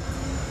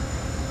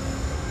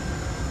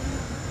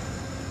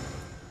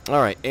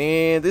 Alright,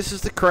 and this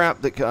is the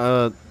crap that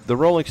the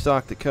rolling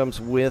stock that comes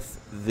with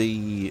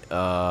the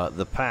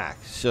pack.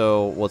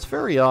 So what's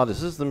very odd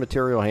is this is the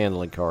material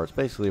handling car. It's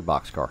basically a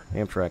box car,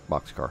 Amtrak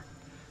box car.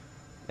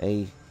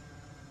 A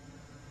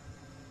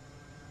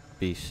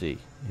B C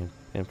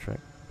Amtrak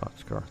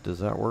box car. Does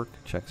that work?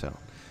 Checks out.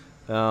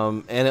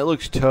 And it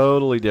looks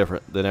totally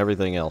different than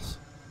everything else.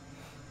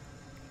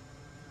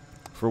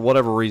 For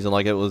whatever reason,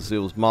 like it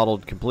was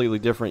modeled completely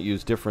different,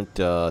 used different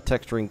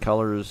texturing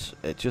colors.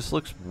 It just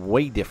looks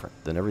way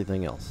different than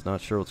everything else. Not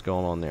sure what's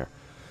going on there.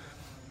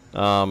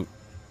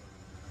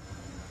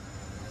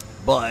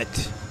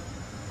 But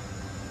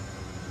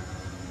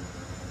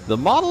the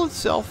model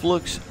itself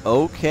looks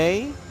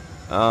okay.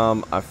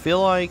 I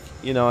feel like,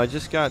 you know, I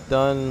just got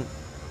done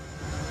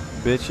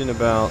bitching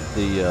about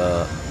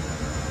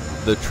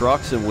the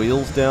trucks and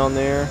wheels down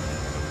there.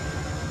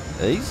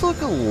 These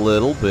look a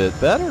little bit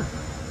better.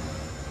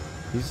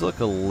 These look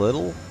a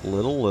little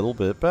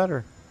bit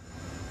better.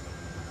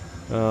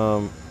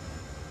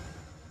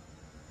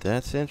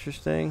 That's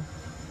interesting.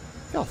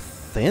 Look how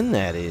thin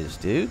that is,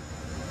 dude.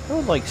 That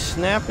would like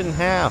snap in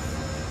half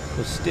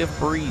with stiff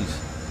breeze.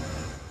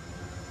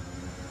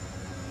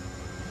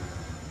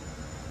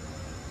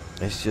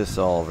 It's just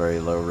all very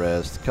low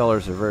res. The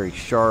colors are very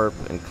sharp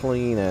and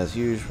clean as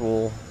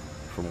usual.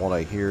 From what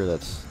I hear,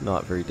 that's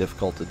not very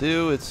difficult to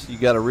do. It's, you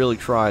got to really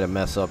try to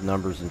mess up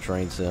numbers in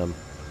Train Sim.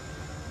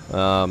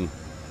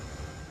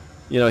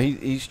 You know,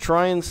 he's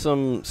trying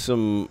some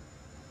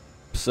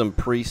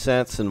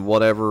presets and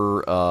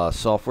whatever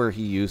software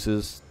he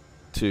uses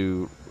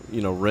to,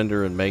 you know,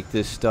 render and make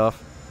this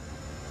stuff.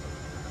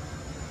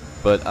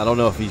 But I don't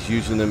know if he's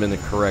using them in the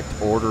correct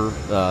order.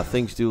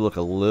 Things do look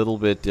a little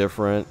bit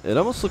different. It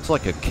almost looks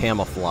like a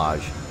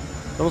camouflage.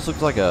 It almost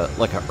looks like a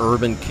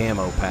urban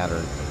camo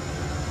pattern.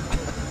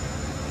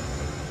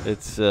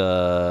 It's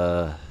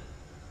that's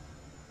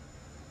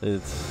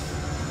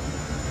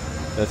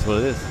what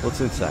it is. What's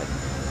inside?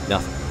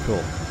 Nothing.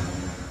 Cool.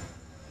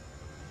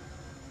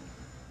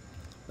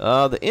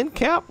 The end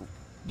cap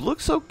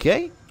looks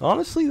okay.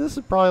 Honestly, this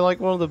is probably like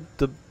one of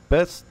the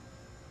best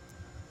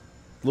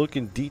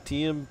looking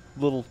DTM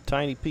little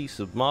tiny piece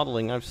of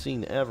modeling I've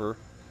seen ever.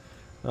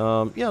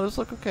 Yeah, those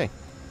look okay.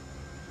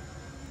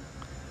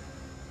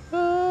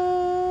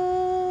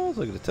 Let's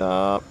look at the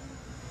top.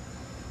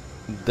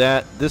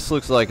 This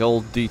looks like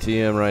old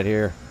DTM right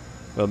here,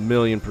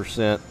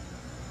 1,000,000%.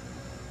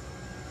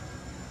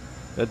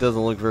 That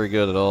doesn't look very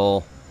good at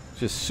all. It's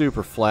just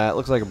super flat.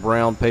 Looks like a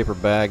brown paper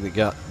bag that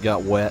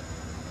got wet.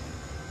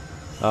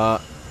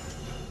 What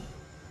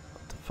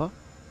the fuck?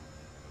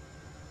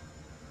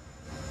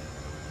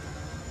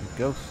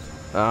 Ghost.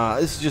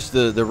 This is just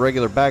the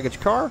regular baggage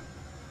car.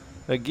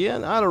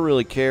 Again, I don't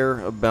really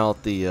care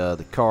about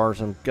the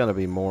cars. I'm gonna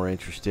be more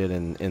interested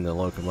in the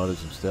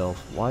locomotives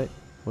themselves. Why?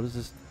 What is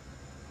this?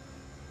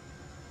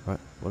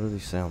 What are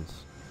these sounds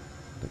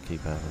that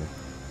keep happening?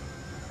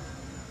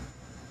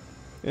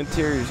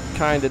 Interior's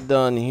kind of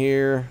done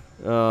here.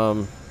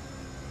 You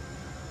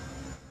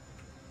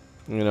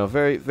know,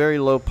 very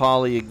low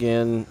poly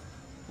again.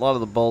 A lot of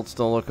the bolts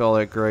don't look all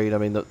that great. I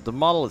mean, the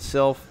model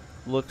itself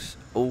looks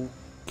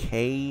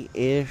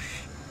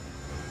okay-ish.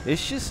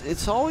 It's just,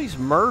 it's always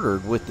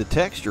murdered with the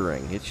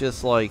texturing. It's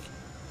just like,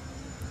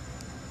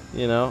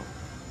 you know,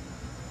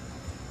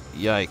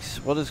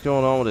 yikes. What is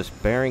going on with this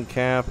bearing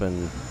cap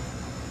and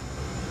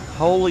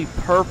holy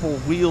purple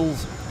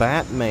wheels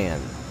Batman?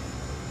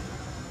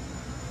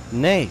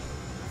 Nay,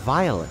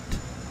 violet.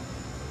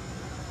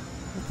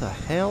 What the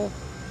hell?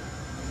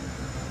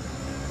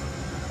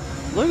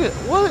 Look at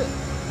what?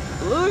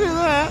 Look at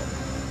that!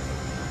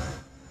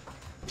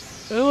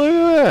 Hey, look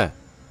at that!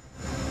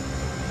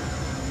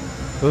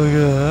 Look at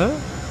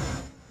that!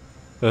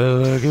 Hey,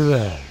 look at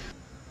that!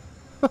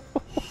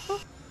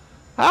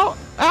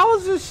 How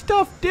is this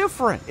stuff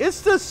different?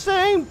 It's the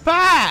same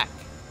pack.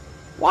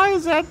 Why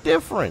is that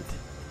different?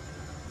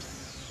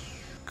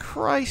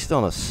 Christ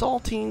on a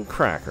saltine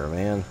cracker,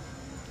 man.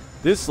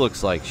 This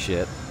looks like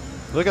shit.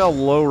 Look how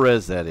low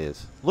res that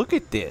is. Look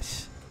at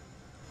this.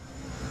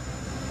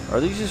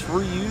 Are these just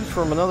reused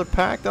from another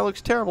pack? That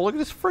looks terrible. Look at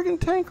this friggin'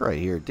 tank right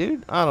here,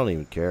 dude. I don't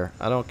even care.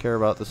 I don't care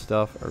about this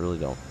stuff. I really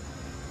don't.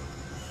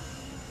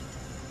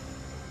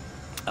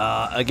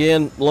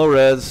 Again, low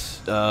res,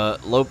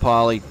 low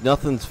poly.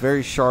 Nothing's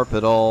very sharp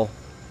at all.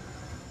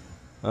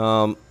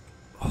 Yeah,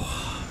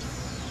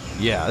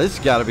 this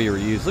has got to be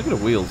reused. Look at the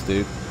wheels,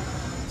 dude.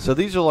 So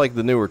these are like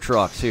the newer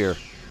trucks here,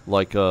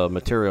 like a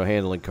material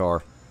handling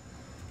car.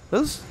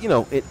 Those, you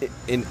know, in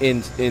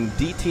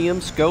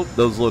DTM scope,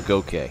 those look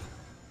okay.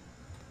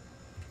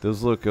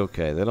 Those look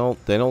okay. They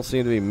don't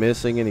seem to be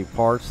missing any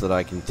parts that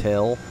I can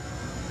tell,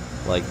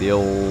 like the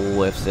old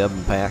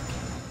F7 pack.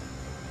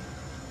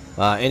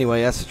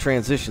 Anyway, that's the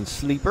transition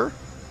sleeper.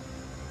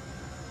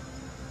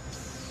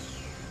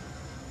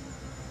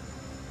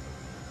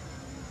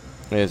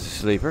 There's the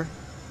sleeper.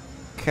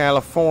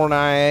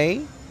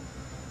 California.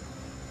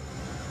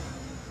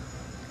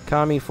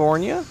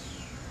 California.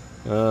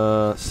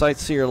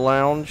 Sightseer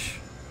lounge.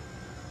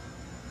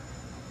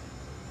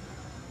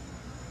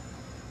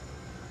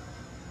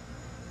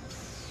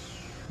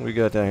 We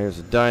got down here is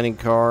a dining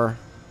car.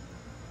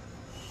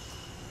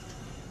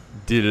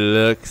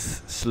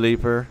 Deluxe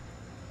sleeper.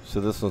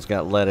 So this one's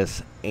got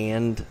lettuce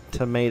and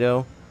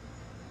tomato.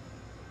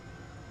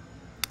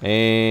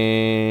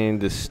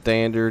 And the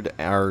standard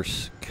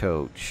Arse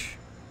coach.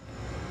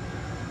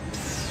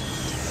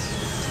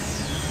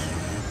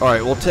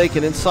 Alright, we'll take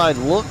an inside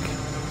look.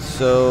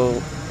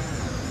 So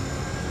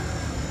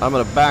I'm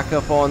gonna back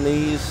up on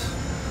these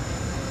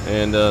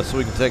and so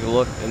we can take a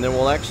look, and then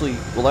we'll actually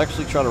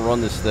try to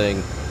run this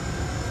thing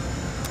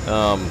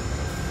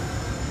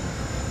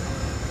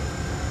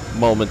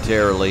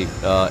momentarily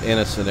in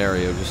a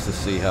scenario just to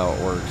see how it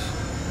works.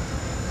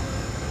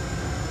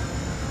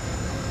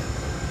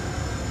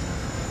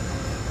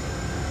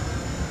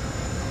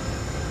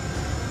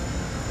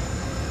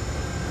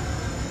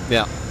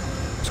 Yeah,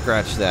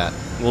 scratch that.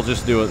 We'll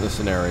just do it in the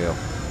scenario.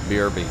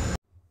 BRB.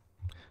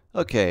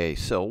 Okay,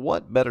 so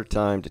what better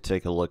time to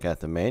take a look at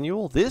the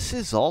manual? This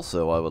is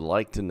also, I would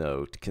like to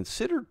note,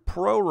 considered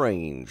pro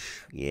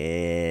range.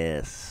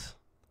 Yes,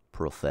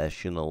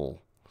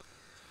 professional.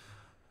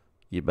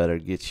 You better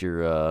get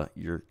your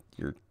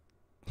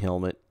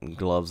helmet and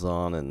gloves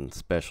on and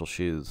special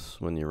shoes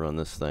when you run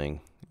this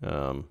thing.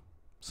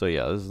 So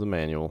yeah, this is the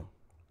manual.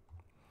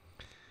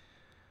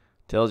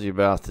 Tells you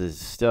about the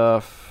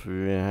stuff.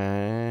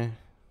 Yeah.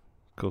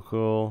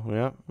 Cool.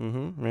 Yeah.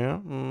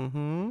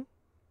 Yeah.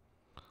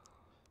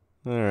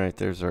 Alright,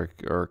 there's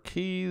our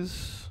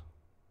keys.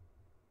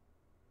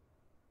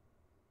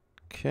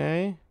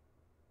 Okay.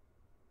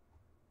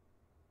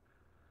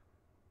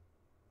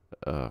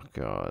 Oh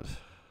god.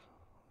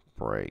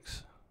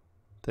 Brakes.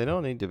 They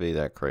don't need to be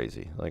that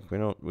crazy. Like we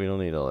don't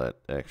need all that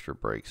extra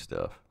brake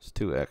stuff. It's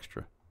too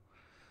extra.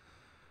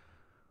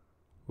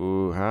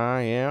 Ooh,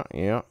 hi,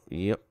 yeah,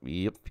 yep.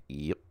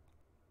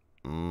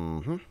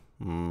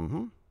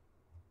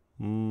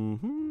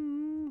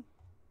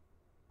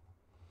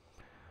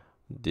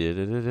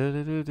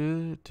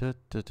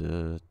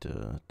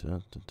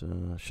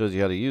 Shows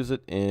you how to use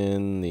it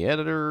in the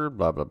editor.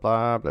 Blah blah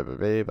blah blah blah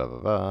blah blah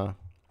blah.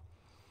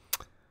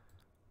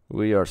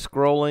 We are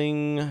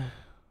scrolling.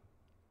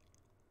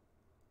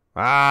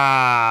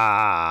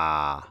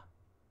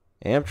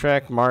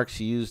 Amtrak marks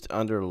used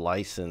under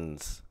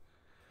license.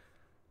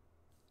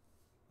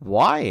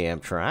 Why,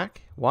 Amtrak?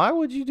 Why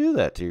would you do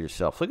that to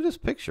yourself? Look at this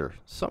picture.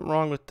 Something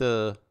wrong with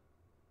the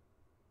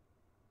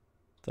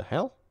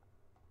hell?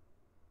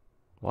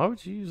 Why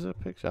would you use that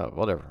picture? Oh,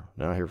 whatever.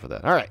 Not here for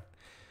that. All right.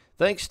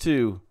 Thanks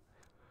to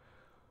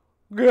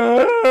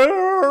Gary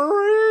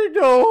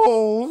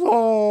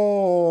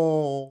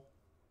Dozel.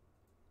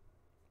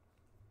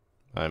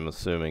 I'm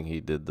assuming he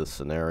did the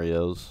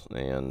scenarios,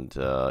 and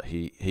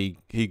he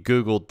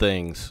Googled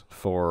things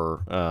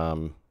for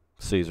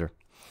Caesar.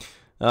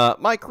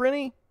 Mike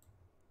Rennie,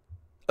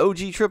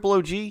 OG, triple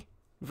OG,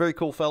 very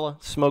cool fella.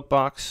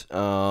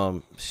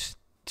 Smokebox,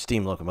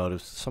 steam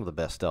locomotives, some of the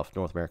best stuff.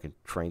 North American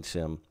train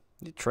sim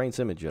in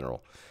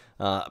general.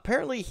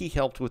 Apparently, he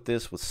helped with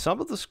this with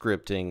some of the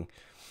scripting,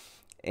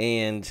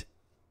 and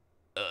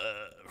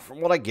from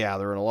what I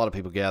gather, and a lot of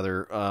people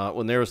gather,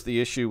 when there was the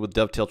issue with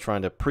Dovetail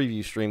trying to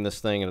preview stream this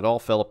thing, and it all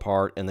fell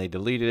apart, and they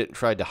deleted it and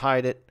tried to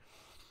hide it,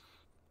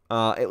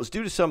 it was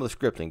due to some of the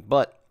scripting,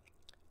 but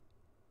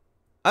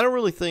I don't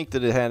really think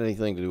that it had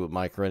anything to do with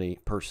Mike Rennie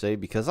per se,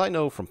 because I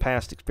know from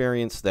past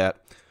experience that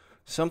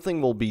something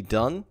will be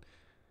done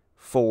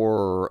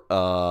for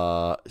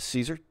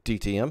Caesar,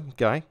 DTM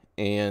guy,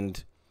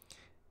 and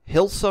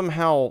he'll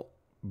somehow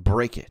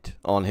break it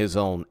on his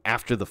own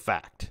after the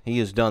fact. He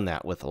has done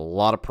that with a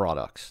lot of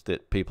products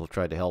that people have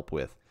tried to help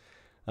with.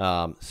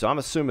 So I'm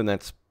assuming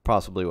that's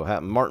possibly what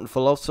happened. Martin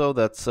Filoso,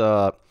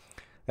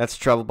 that's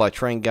Travel by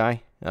Train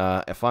guy,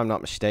 if I'm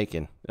not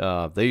mistaken.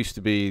 They used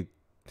to be,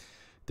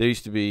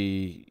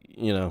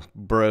 you know,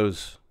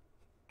 brohemes,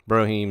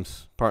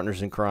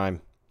 partners in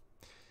crime,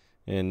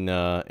 and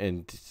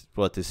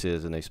what this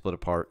is, and they split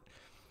apart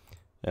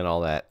and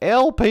all that.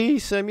 LP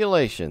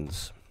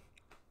Simulations.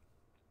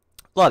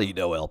 A lot of you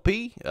know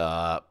LP.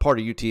 Part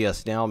of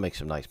UTS now, makes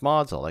some nice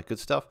mods, all that good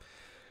stuff.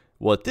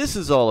 What this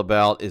is all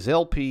about is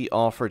LP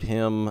offered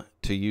him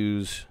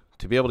to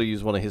be able to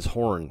use one of his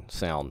horn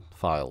sound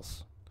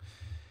files.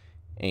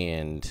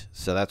 And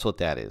so that's what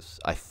that is.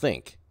 I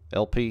think.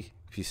 LP,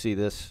 if you see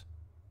this,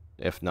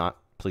 if not,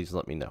 please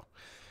let me know.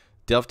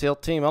 Dovetail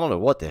team, I don't know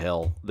what the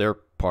hell they're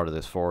part of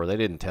this for. They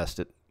didn't test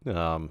it.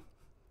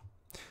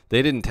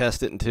 They didn't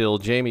test it until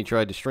Jamie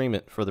tried to stream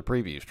it for the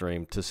preview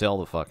stream to sell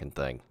the fucking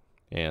thing.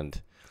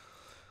 And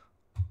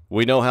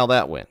we know how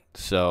that went.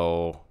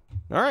 So,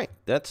 all right,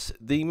 that's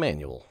the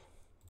manual.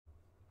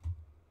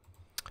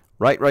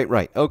 Right.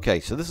 Okay,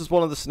 so this is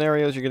one of the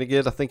scenarios you're going to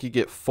get. I think you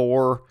get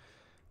 4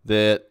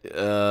 that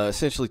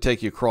essentially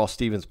take you across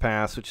Stevens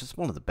Pass, which is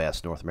one of the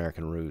best North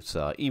American routes,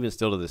 even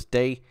still to this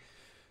day,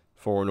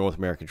 for North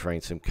American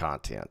train sim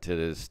content. It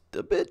is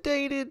a bit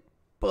dated,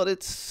 but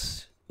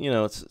it's, you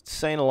know, it's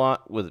saying a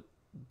lot with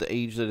the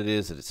age that it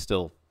is, that it's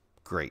still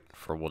great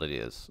for what it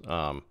is.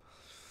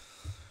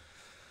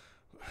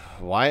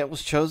 Why it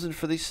was chosen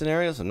for these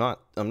scenarios, I'm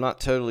not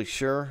totally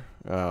sure.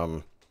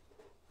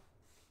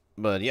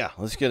 But yeah,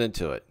 let's get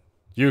into it.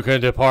 You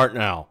can depart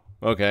now.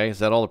 Okay, is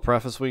that all the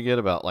preface we get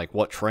about like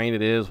what train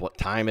it is, what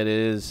time it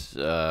is,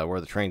 where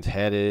the train's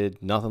headed,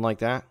 nothing like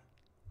that?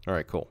 All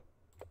right, cool.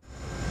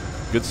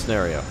 Good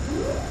scenario.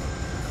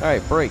 All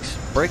right, brakes.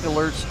 Brake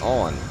alerts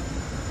on.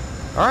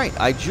 All right,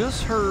 I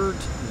just heard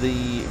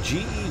the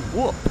GE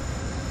whoop.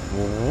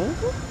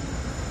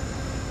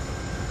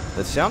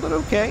 That sounded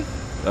okay.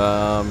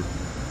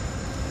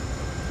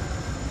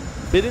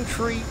 Bit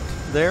intrigued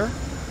there.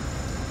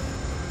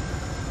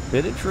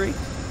 Bit intrigued.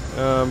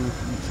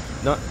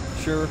 Not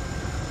sure.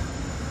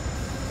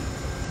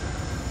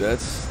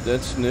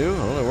 That's new. I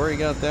don't know where he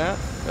got that.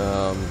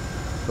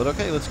 But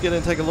okay, let's get in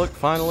and take a look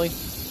finally.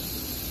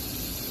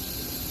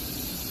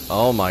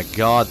 Oh my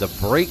god, the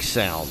brake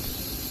sound.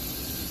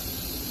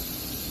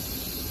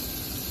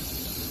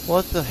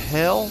 What the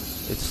hell?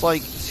 It's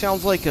like,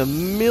 sounds like a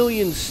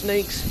million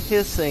snakes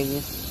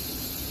hissing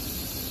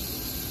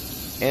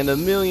and a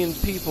million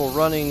people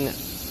running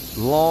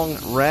long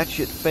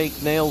ratchet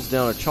fake nails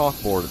down a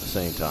chalkboard at the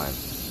same time.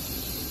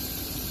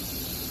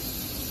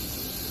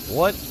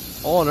 What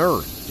on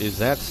earth is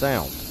that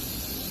sound?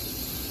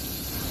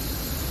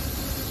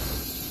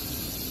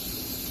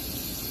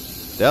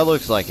 That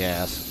looks like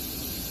ass.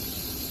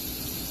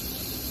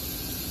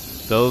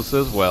 Those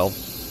as well.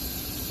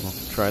 We'll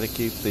try to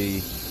keep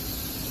the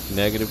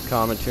negative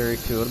commentary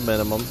to a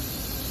minimum.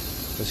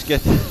 Let's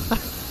get...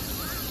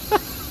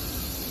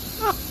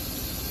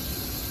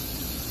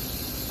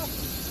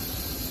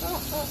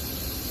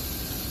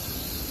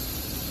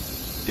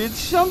 Did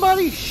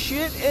somebody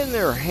shit in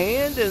their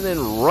hand and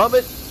then rub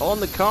it on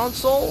the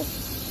console?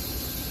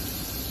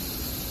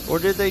 Or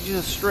did they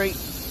just straight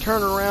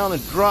turn around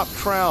and drop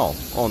trowel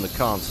on the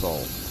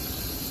console?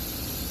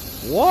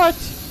 What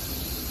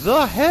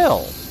the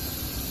hell?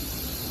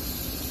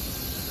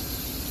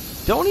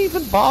 Don't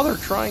even bother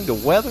trying to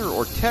weather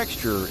or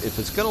texture if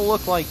it's going to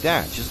look like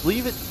that. Just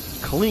leave it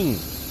clean.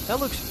 That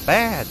looks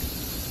bad.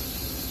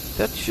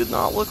 That should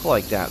not look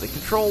like that. The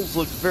controls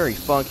look very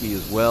funky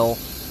as well.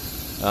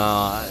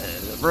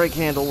 The brake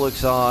handle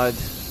looks odd.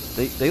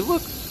 They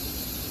look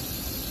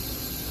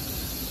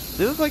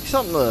like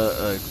something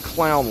a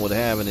clown would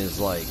have in his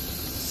like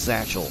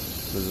satchel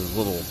with his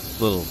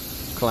little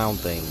clown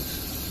things,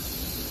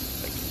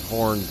 like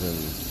horns and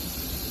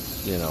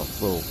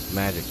little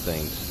magic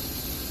things.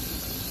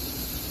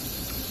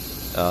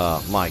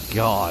 My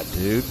God,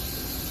 dude!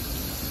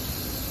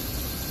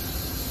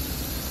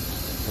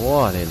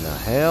 What in the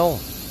hell?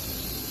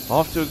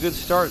 Off to a good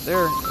start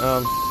there.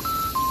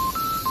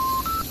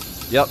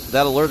 Yep,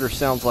 that alerter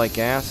sounds like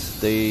ass.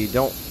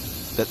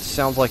 That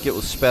sounds like it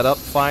was sped up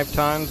 5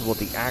 times. What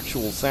the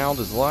actual sound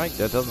is like,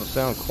 that doesn't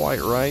sound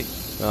quite right.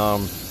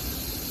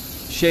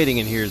 Shading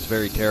in here is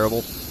very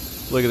terrible.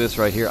 Look at this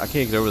right here. I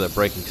can't get over that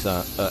braking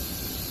sound.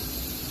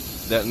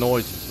 That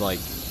noise is like,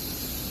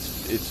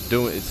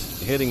 it's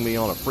hitting me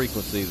on a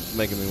frequency that's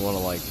making me want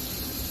to like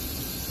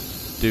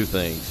do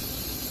things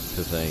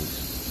to things.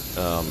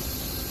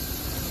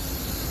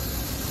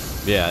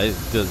 Yeah, it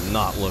does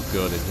not look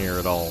good in here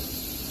at all.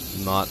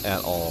 Not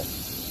at all.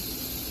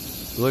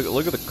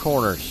 Look at the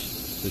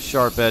corners, the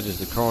sharp edges,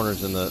 the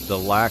corners, and the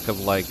lack of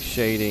like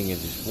shading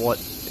and just what.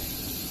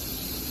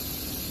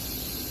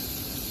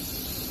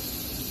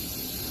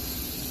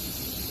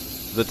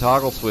 The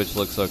toggle switch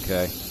looks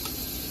okay.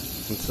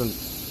 It's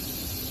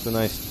a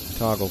nice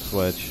toggle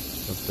switch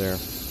up there,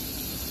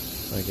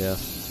 I guess.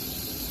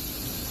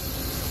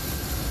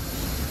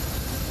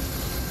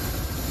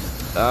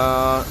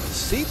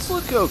 Seats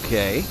look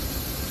okay,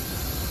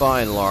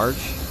 by and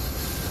large.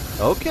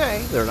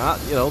 Okay, they're not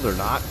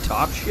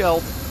top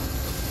shelf.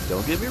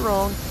 Don't get me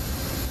wrong.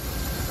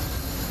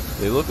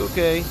 They look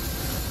okay.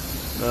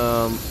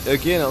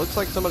 Again, it looks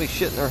like somebody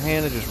shit in their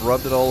hand and just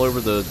rubbed it all over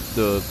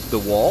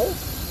the wall.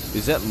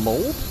 Is that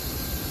mold?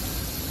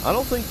 I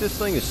don't think this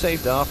thing is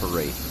safe to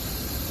operate.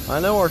 I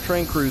know our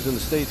train crews in the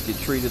States get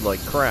treated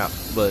like crap,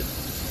 but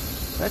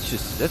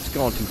that's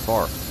gone too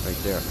far right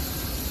there.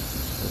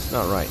 That's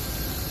not right.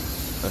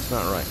 That's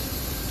not right.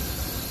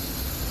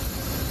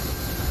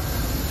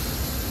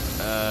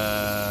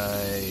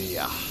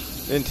 Yeah.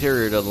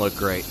 Interior doesn't look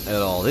great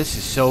at all. This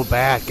is so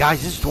bad.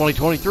 Guys, this is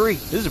 2023.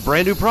 This is a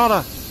brand new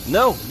product.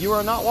 No, you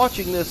are not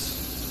watching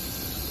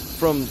this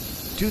from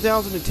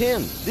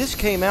 2010. This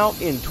came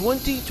out in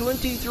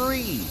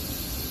 2023.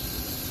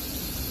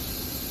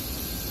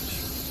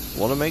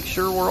 Want to make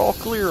sure we're all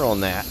clear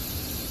on that.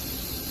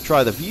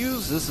 Try the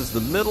views. This is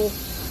the middle.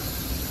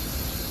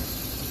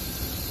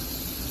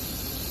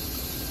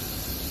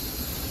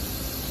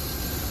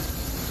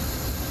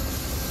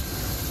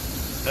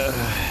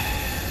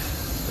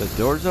 The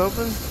door's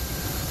open?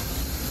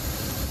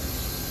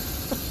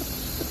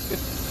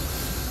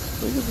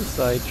 Look at the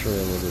side trim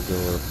of the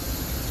door.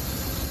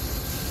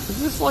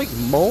 Is this like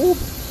mold?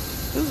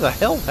 This is a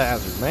health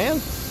hazard,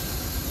 man.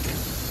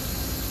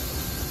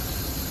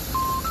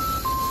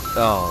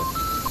 Oh,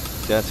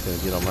 that's gonna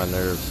get on my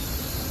nerves.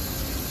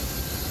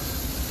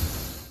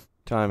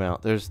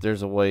 Timeout.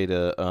 There's a way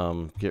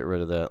to get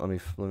rid of that. Let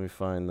me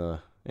find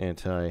the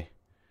anti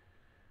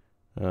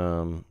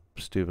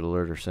stupid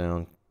alerter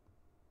sound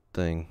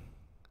thing.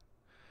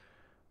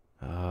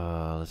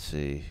 Let's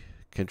see.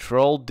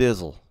 Control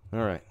Dizzle. All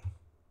right.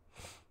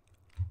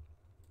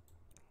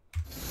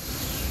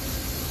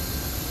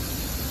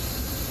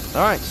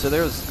 All right. So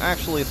there's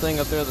actually a thing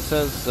up there that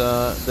says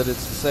that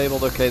it's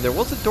disabled. Okay. There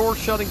was a door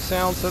shutting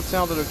sound, so that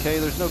sounded okay.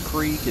 There's no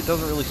creak. It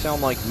doesn't really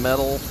sound like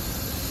metal.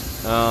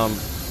 But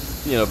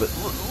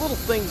little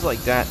things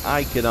like that,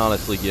 I could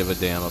honestly give a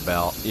damn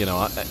about.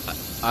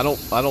 I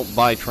don't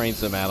buy train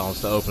sim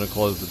add-ons to open and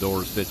close the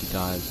doors 50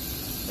 times.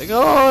 Like,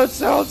 oh, it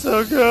sounds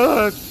so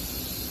good.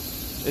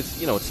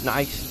 It's it's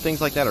nice.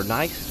 Things like that are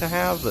nice to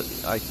have, but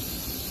I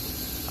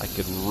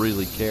could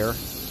really care.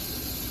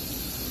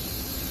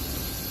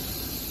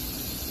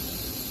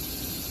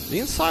 The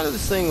inside of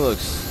this thing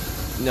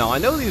looks. Now I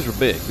know these are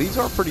big. These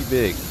are pretty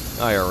big.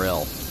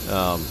 IRL.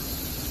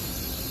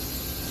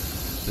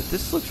 But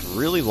this looks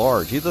really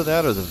large. Either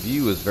that or the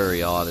view is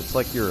very odd. It's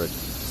like you're a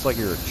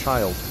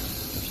child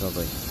or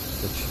something,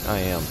 which I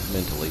am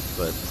mentally.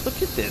 But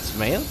look at this,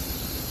 man.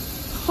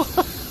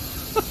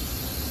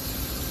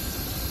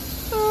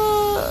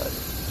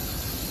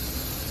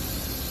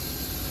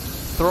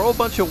 Throw a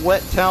bunch of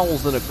wet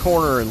towels in a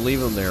corner and leave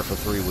them there for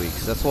 3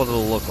 weeks. That's what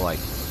it'll look like.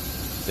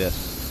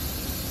 This.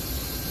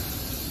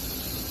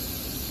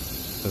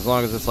 As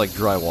long as it's like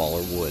drywall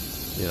or wood,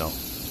 you know,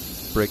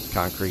 brick,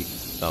 concrete,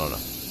 I don't know.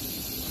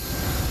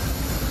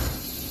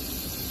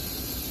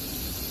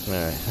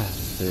 Alright,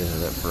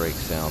 that brake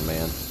sound,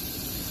 man.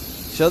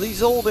 So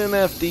these old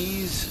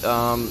MFDs,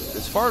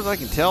 as far as I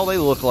can tell, they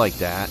look like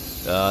that.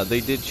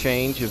 They did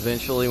change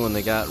eventually when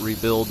they got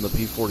rebuilt in the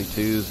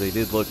P42s. They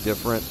did look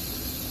different.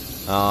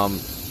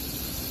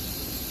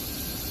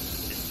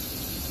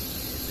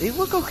 They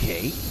look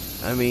okay.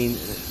 I mean,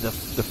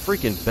 the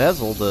freaking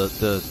bezel,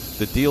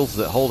 the deals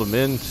that hold them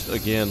in,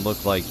 again,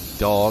 look like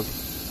dog.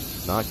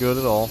 Not good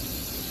at all.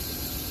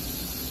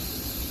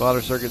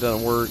 Spotter circuit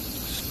doesn't work.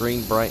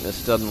 Screen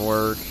brightness doesn't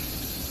work.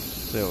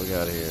 Let's see what we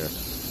got here.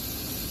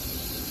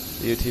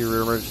 DOT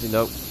rear emergency,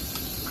 nope.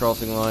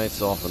 Crossing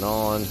lights off and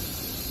on.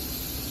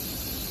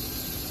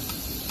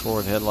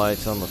 Forward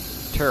headlights, I'm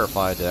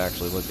terrified to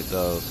actually look at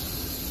those.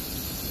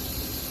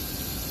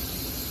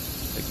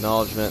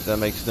 Acknowledgement, that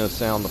makes no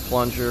sound. The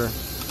plunger.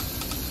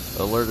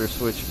 Alerter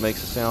switch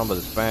makes a sound, but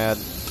it's bad.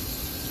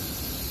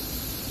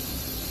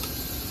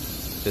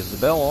 Is the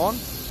bell on?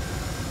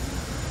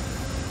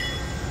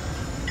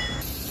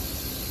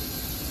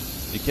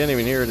 You can't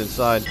even hear it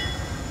inside.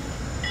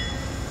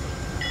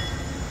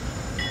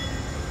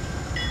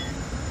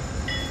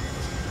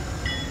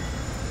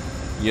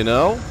 You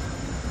know,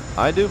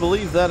 I do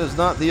believe that is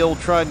not the old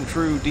tried and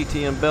true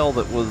DTM bell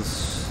that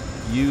was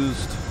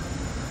used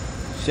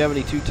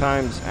 72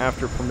 times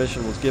after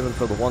permission was given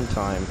for the one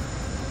time.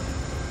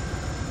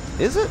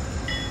 Is it?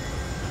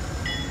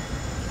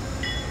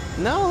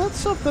 No, that's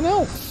something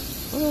else.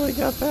 Where do they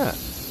got that?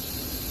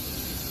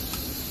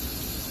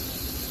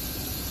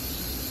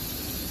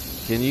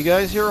 Can you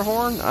guys hear a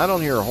horn? I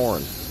don't hear a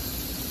horn.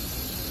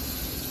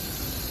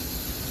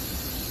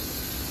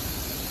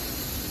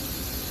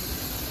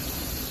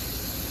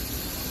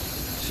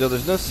 So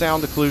there's no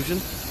sound occlusion.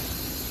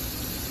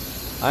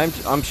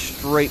 I'm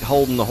straight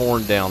holding the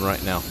horn down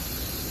right now.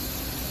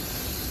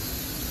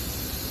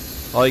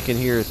 All you can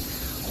hear is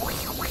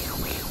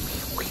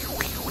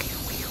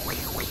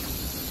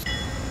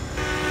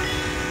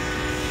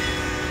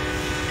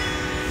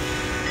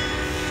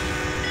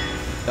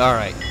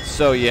alright,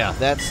 so yeah,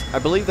 I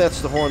believe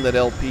that's the horn that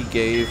LP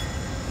gave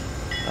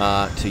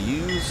to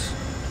use.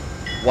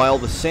 While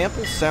the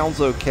sample sounds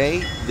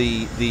okay,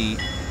 the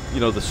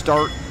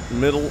start,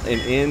 middle,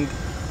 and end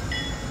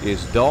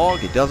is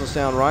dog. It doesn't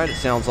sound right. It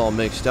sounds all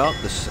mixed up.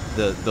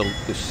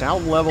 The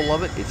sound level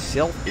of it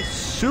itself is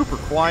super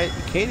quiet.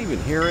 You can't even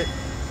hear it.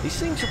 These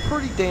things are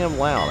pretty damn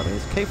loud. I mean,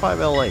 it's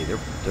K5LA.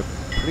 They're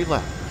pretty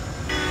loud.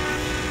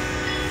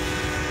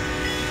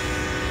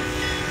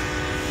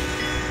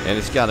 And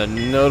it's got a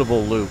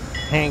notable loop.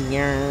 I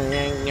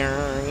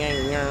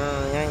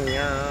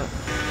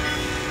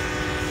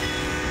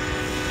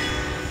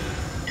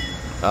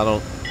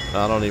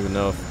don't even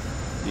know if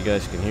you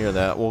guys can hear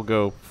that. We'll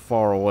go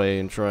far away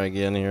and try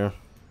again here.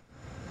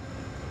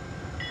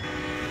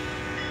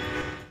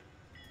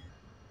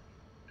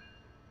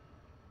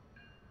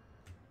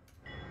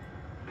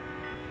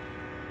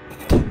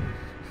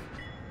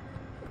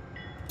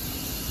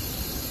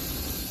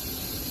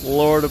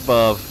 Lord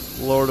above.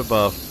 Lord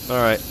above.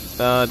 Alright.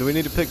 Do we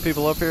need to pick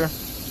people up here?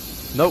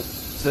 Nope.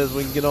 It says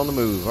we can get on the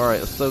move. Alright,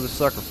 let's throw this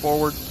sucker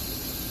forward.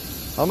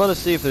 I'm going to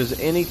see if there's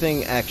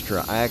anything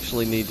extra I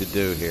actually need to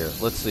do here.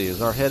 Let's see.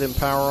 Is our head in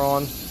power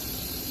on?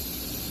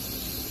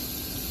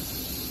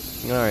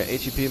 Alright,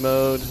 HEP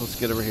mode. Let's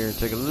get over here and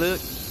take a look.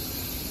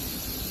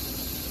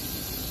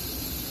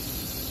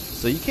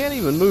 So you can't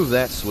even move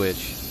that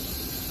switch.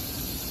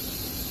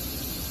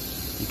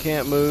 You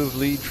can't move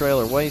lead,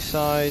 trailer,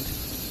 wayside.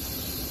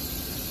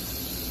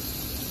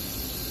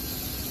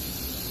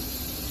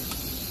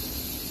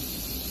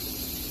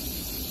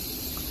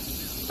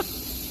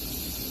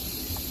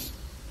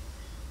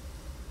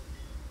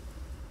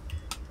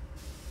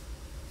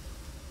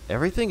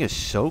 Everything is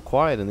so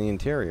quiet in the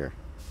interior.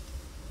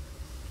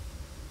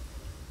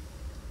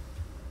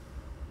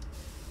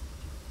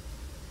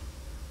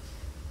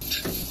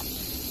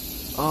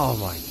 Oh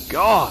my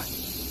God!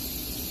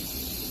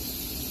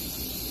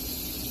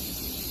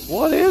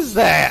 What is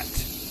that?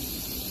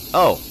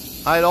 Oh,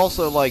 I'd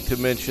also like to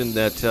mention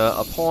that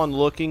upon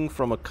looking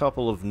from a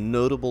couple of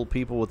notable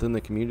people within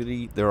the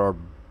community, there are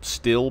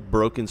still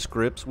broken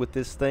scripts with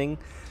this thing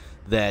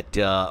that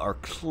are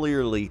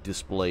clearly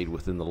displayed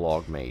within the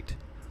logmate.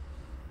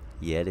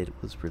 Yet it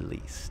was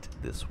released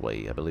this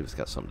way. I believe it's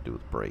got something to do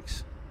with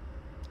brakes.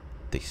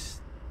 They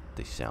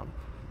sound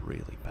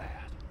really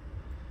bad.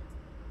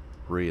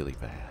 Really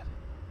bad.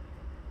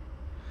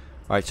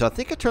 Alright, so I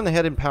think I turned the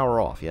head and power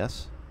off,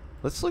 yes?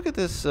 Let's look at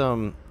this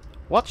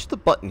Watch the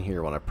button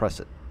here when I press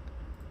it.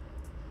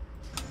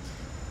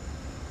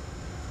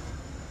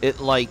 It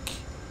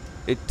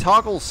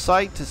toggles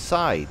side to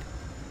side.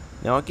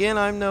 Now again,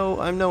 I'm no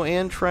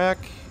Amtrak,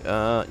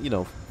 you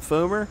know,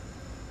 foamer,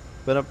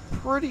 but I'm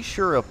pretty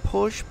sure a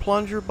push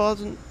plunger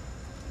button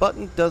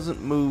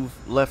doesn't move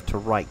left to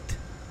right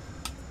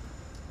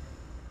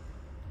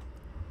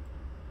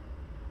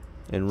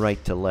and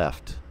right to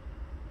left.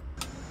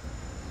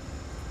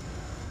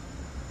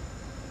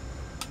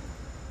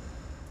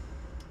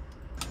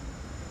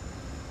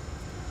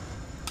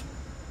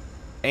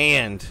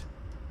 And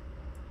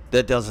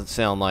that doesn't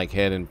sound like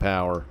head and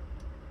power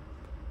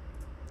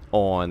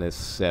on this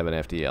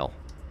 7FDL.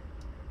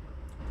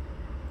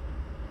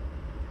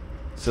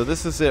 So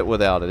this is it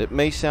without it. It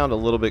may sound a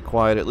little bit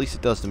quiet, at least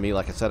it does to me.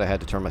 Like I said, I had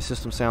to turn my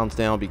system sounds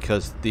down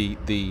because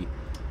just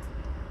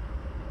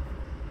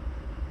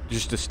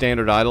the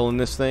standard idle in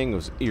this thing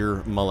was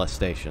ear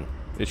molestation.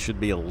 It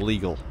should be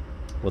illegal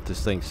what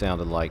this thing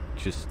sounded like,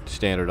 just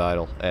standard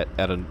idle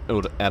at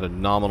a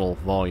nominal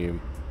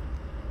volume.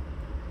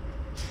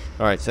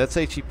 Alright, so that's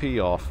HEP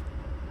off.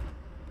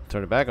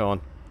 Turn it back on.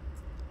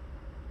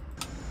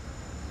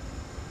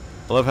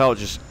 I love how it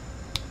just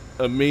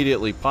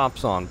immediately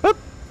pops on. Boop!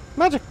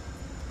 Magic!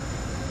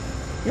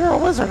 You're a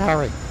wizard,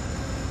 Harry.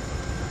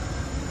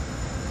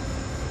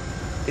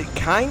 It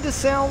kinda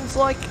sounds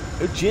like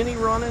a Jenny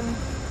running,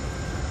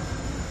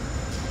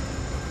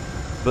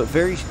 but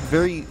very,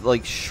 very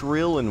like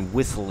shrill and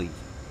whistly.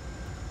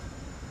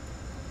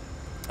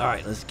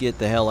 Alright, let's get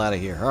the hell out of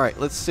here. Alright,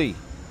 let's see.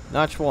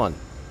 Notch 1.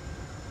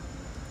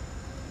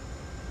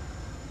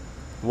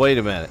 Wait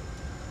a minute.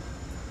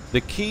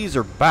 The keys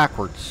are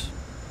backwards.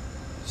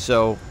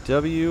 So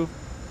W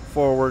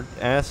forward,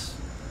 S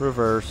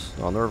reverse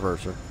on the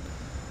reverser,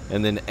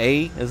 and then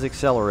A is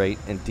accelerate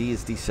and D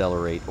is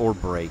decelerate or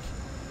brake.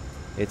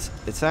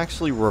 It's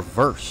actually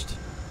reversed.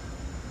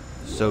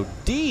 So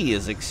D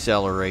is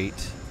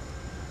accelerate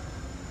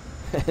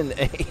and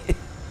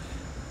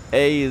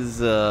A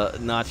is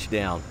notch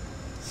down.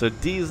 So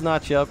D is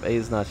notch up, A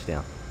is notch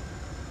down.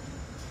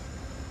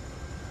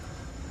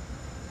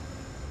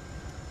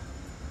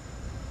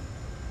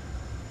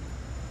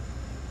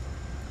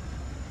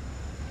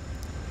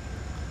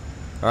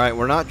 Alright,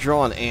 we're not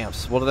drawing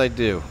amps. What did I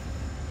do?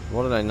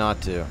 What did I not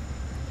do?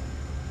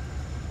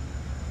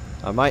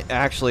 I might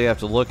actually have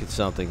to look at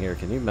something here.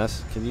 Can you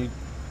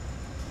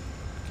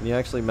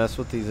actually mess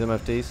with these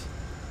MFDs?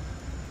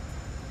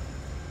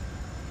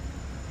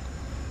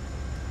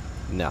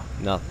 No,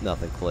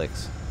 nothing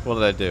clicks. What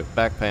did I do?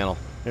 Back panel.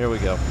 Here we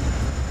go.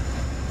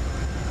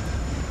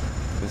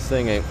 This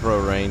thing ain't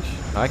pro range.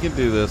 I can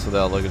do this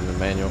without looking at the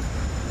manual.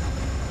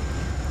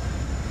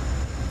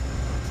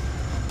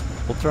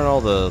 We'll turn all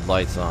the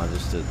lights on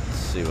just to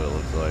see what it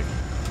looks like.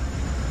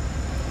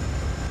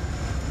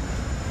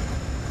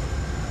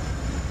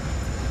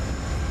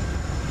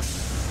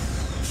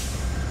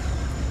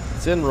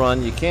 It's in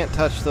run. You can't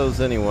touch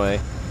those anyway.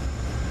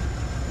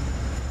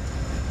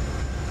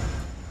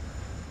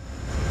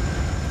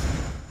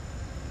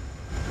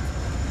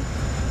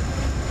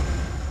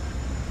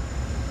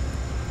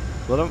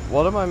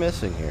 What am I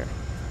missing here?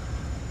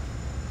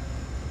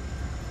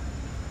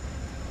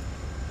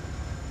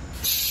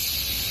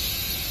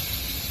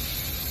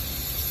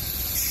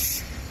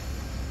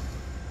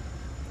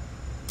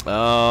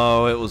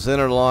 Oh, it was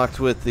interlocked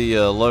with the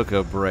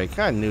loco brake.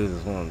 I knew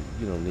this one.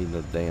 You don't need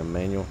no damn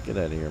manual. Get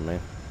out of here, man.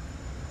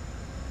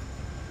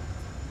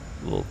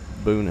 Little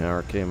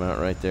Boonhauer came out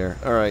right there.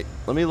 Alright,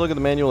 let me look at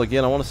the manual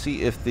again. I want to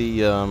see if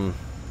the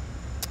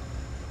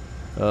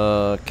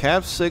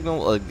cab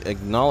signal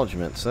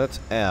acknowledgement, so that's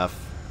F.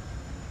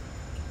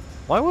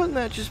 Why wouldn't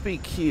that just be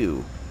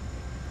Q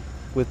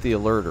with the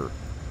alerter?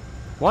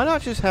 Why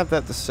not just have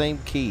that the same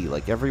key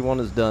like everyone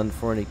has done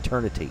for an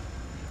eternity?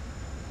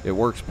 It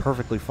works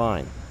perfectly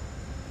fine.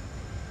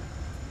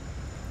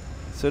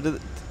 So does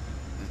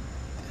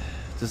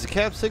the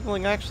cab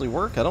signaling actually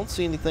work? I don't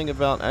see anything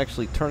about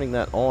actually turning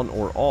that on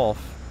or off.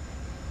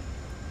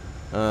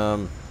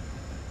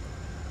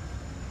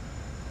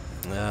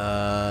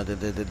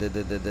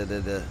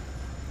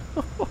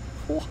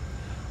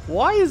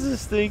 Why is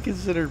this thing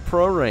considered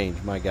pro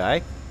range, my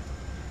guy?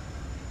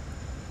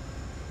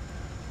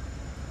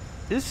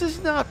 This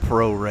is not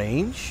pro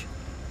range.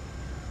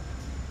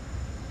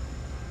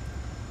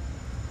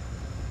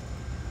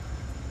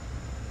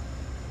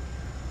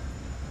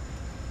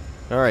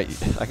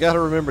 Alright, I gotta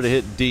remember to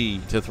hit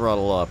D to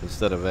throttle up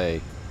instead of A.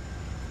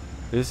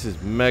 This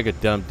is mega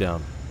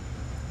dum-dum.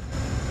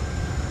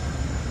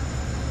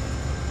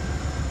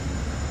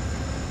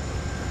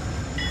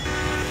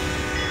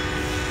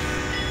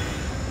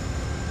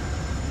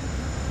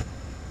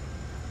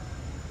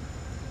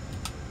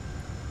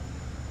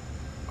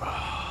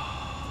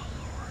 Oh,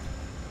 Lord.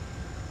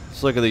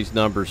 Let's look at these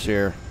numbers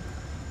here.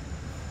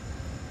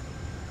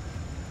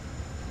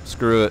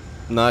 Screw it.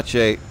 Notch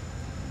 8.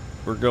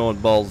 We're going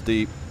balls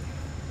deep.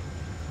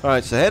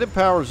 Alright, so headed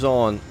power's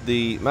on.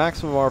 The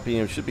maximum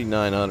RPM should be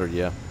 900,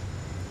 yeah.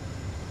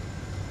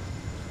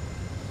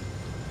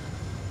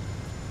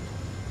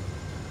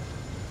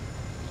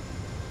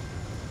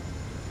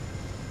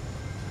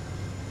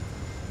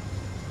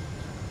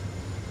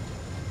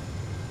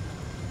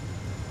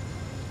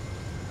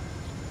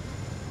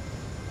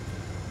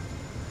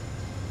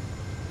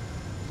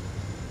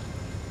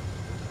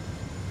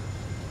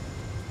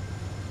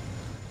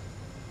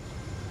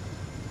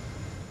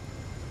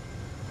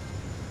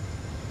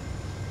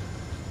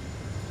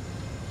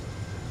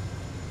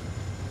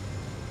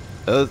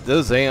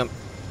 Those amp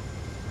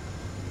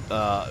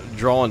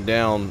drawing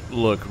down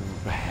look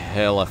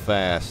hella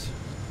fast.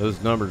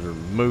 Those numbers are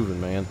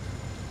moving, man.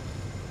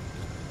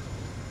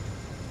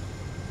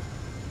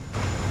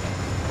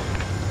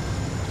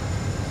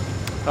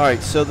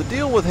 Alright, so the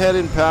deal with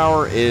head-in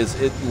power is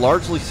it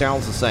largely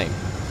sounds the same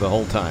the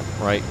whole time,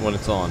 right, when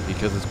it's on,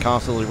 because it's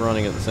constantly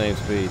running at the same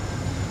speed.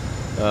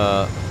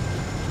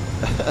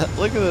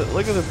 Look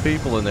at the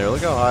people in there.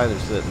 Look how high they're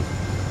sitting.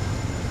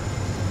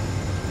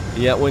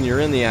 Yet when you're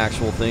in the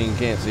actual thing, you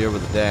can't see over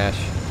the dash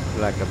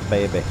like a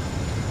baby.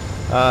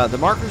 The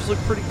markers look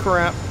pretty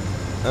crap.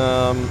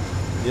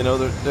 You know,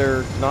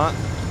 they're not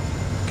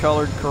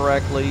colored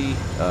correctly.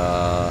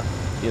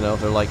 You know,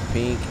 they're like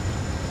pink.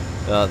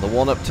 The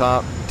one up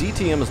top,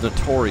 DTM is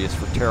notorious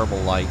for terrible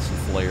lights and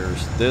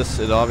flares. This,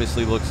 it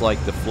obviously looks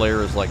like the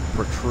flare is like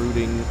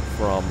protruding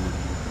from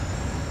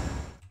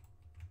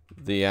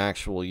the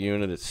actual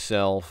unit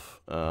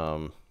itself.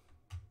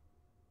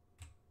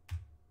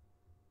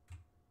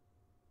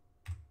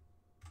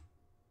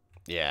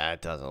 Yeah,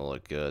 it doesn't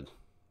look good.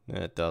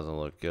 It doesn't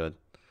look good.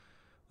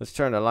 Let's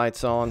turn the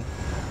lights on.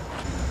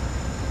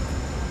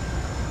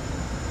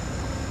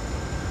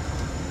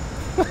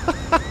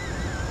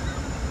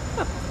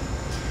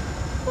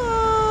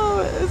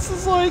 This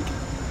is like,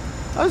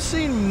 I've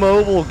seen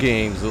mobile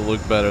games that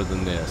look better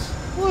than this.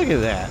 Look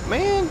at that,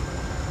 man.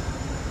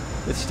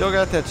 It's still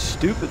got that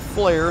stupid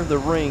flare, the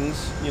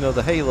rings, you know,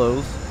 the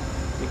halos.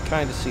 You can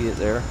kind of see it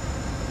there.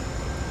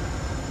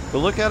 But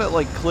look at it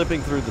like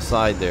clipping through the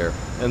side there.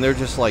 And they're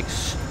just like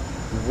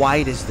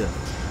white as the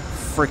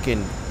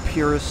freaking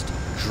purest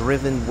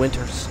driven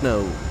winter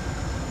snow.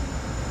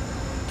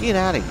 Get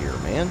out of here,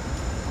 man.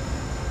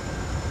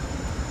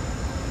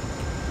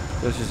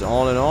 This is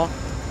on and off.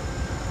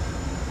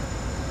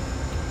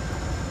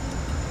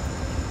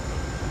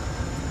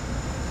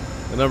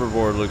 The number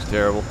board looks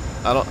terrible.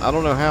 I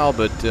don't know how,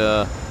 but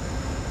the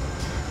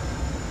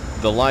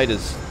light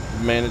has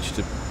managed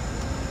to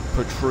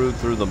protrude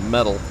through the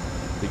metal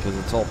because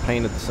it's all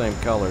painted the same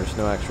color. There's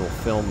no actual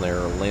film there,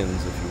 or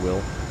lens, if you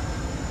will.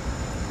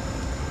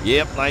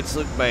 Yep, lights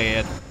look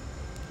bad.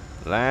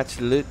 Lights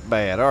look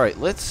bad. All right,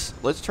 let's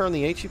turn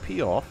the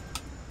HEP off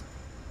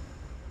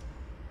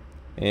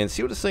and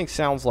see what this thing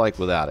sounds like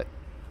without it.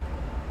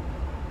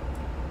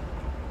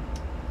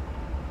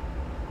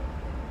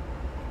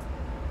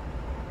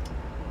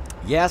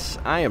 Yes,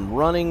 I am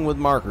running with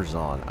markers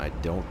on. I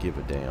don't give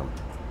a damn.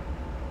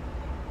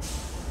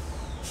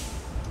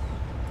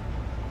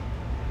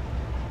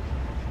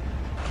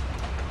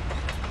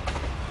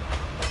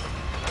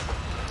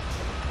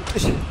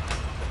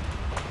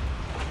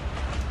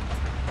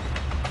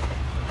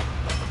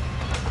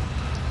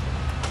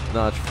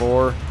 Notch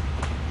 4.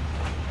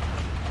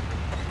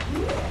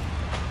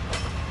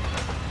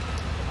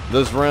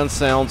 Those round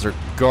sounds are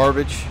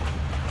garbage.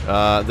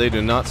 They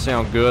do not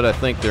sound good. I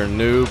think they're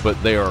new,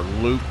 but they are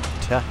looped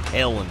to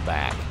hell and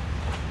back.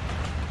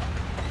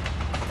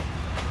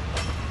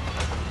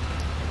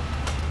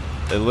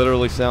 It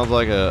literally sounds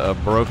like a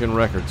broken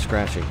record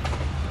scratching.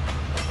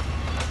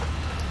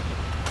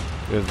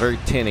 It was very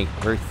tinny,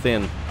 very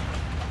thin.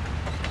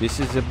 This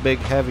is a big,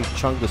 heavy,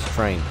 chunkless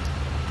train.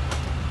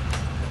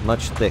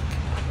 Much thick.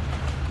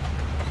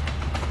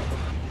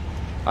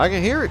 I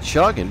can hear it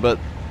chugging, but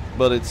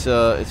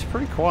it's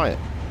pretty quiet.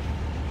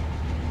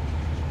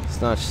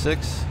 Notch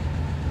 6.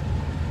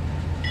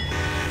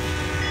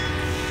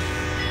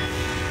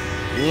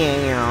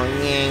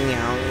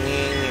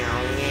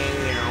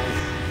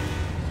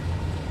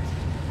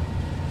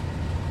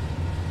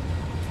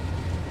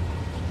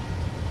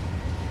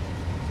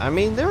 I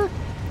mean, they're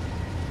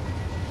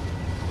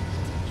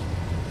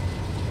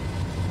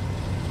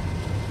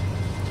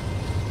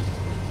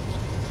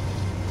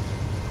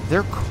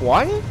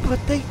quiet, but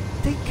they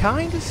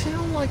kind of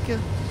sound like a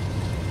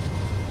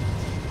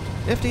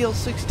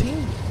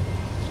FDL-16.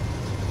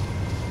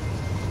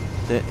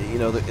 You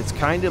know, it's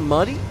kind of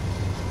muddy.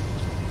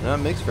 That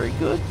makes very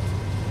good.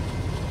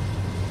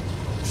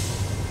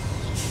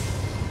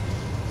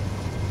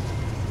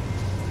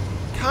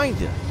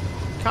 Kinda,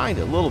 a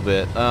little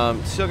bit.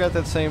 Still got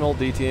that same old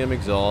DTM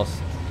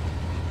exhaust.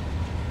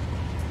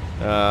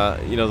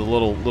 You know, the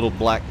little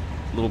black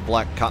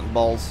cotton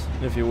balls,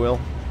 if you will.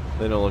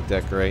 They don't look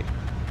that great.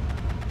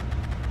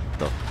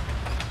 What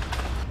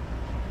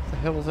the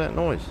hell was that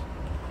noise?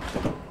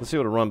 Let's see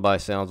what a run by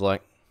sounds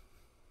like.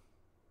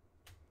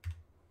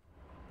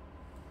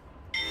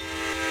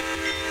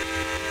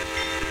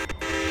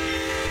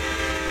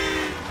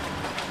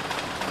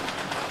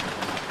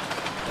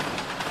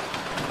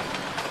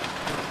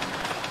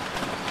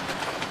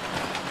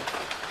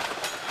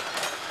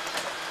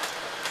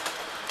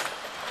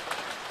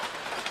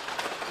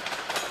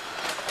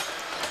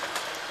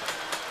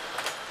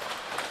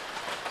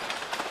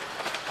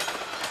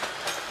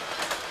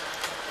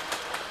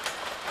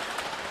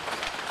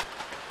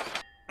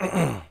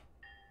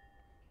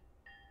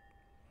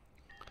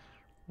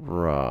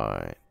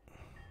 Right.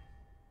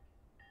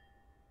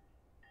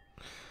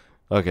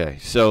 Okay,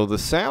 so the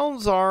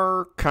sounds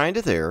are kind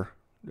of there.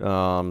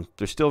 They're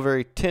still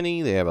very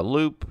tinny. They have a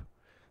loop.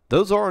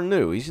 Those are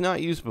new. He's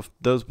not used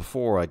those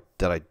before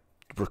that I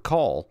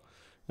recall.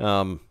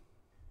 They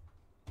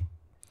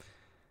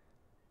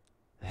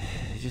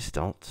just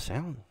don't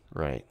sound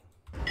right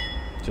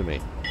to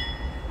me.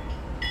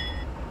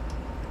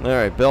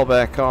 Alright, bell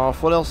back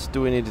off. What else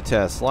do we need to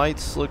test?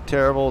 Lights look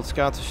terrible. It's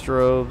got the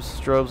strobes.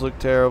 Strobes look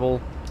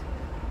terrible.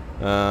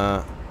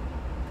 Let's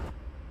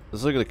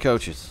look at the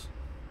coaches.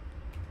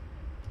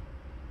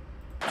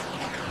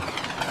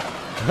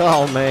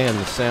 Oh man,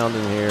 the sound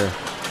in here.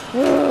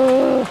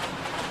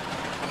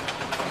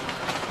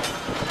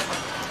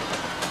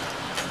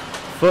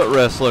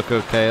 Footrests look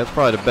okay. That's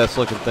probably the best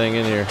looking thing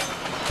in here.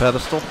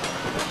 Pedestal.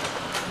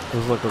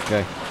 Those look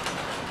okay.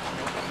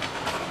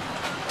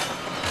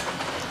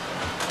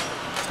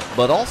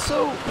 But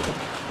also,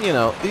 you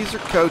know, these are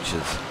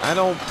coaches. I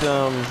don't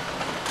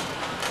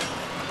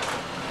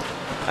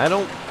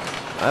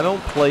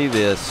play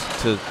this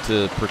to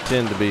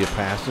pretend to be a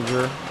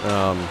passenger.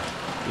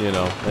 You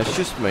know, that's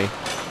just me.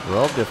 We're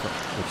all different,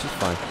 which is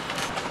fine.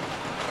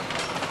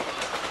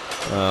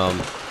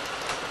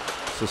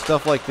 So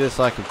stuff like this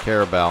I could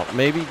care about.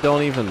 Maybe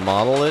don't even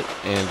model it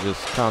and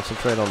just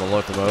concentrate on the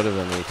locomotive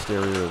and the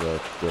exterior of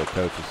the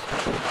coaches.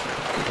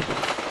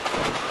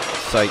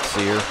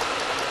 Sightseer.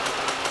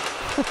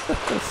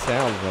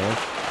 Sounds, man.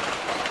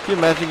 Can you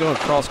imagine going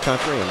cross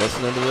country and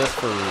listening to this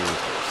for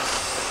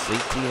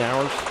 18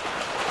 hours?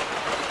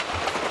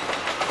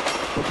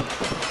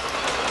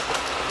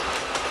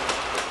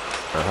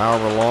 Or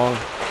however long.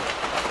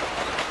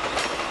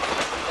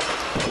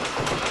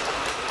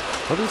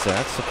 What is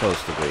that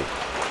supposed to be?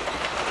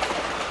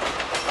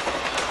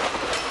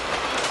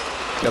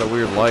 Got a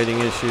weird lighting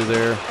issue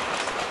there.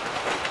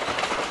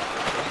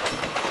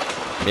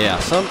 Yeah,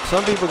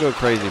 some people go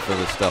crazy for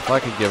this stuff. I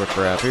could give a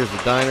crap. Here's the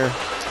diner.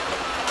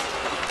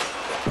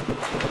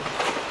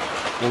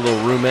 Little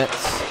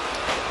roomettes.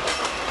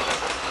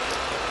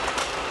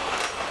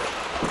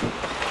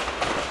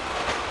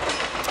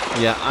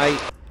 Yeah,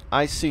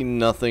 I see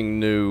nothing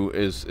new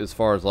as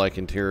far as like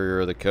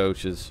interior of the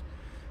coaches.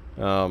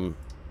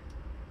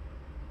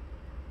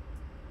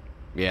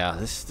 Yeah,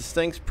 this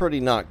thing's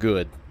pretty not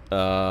good.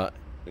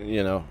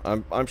 You know,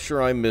 I'm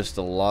sure I missed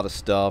a lot of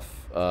stuff.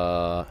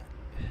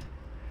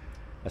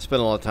 I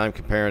spent a lot of time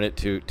comparing it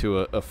to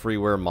a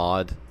freeware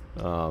mod,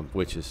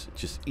 which is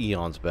just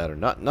eons better.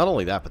 Not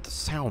only that, but the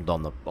sound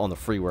on the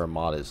freeware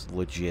mod is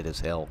legit as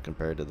hell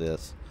compared to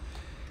this.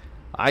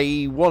 I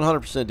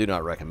 100% do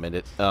not recommend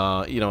it.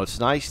 You know, it's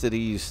nice that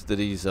he's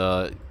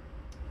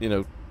you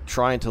know,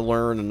 trying to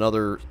learn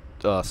another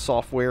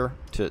software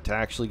to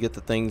actually get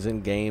the things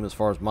in game as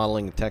far as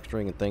modeling and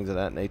texturing and things of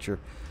that nature.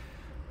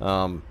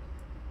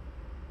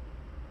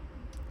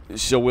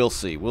 So we'll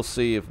see. We'll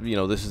see if, you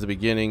know, this is the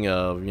beginning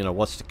of, you know,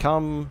 what's to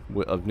come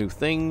of new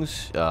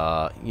things.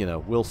 You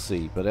know, we'll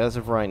see. But as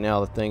of right now,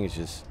 the thing is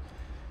just,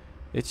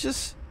 it's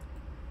just,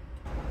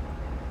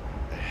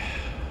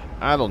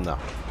 I don't know.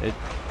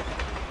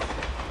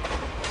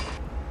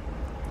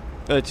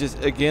 It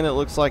just, again, it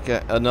looks like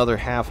another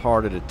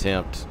half-hearted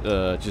attempt.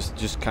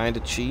 Just kind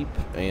of cheap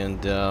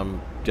and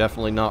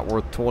definitely not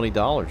worth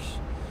 $20.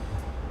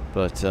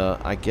 But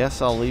I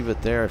guess I'll leave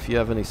it there. If you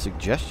have any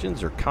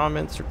suggestions or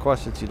comments or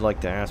questions you'd like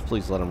to ask,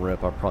 please let them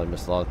rip. I probably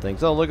missed a lot of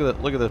things. Oh, look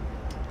at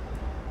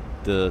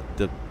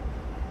the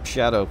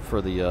shadow for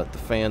the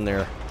fan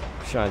there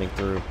shining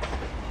through.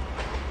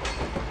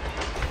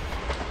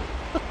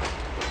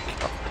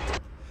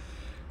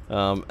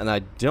 And I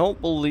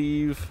don't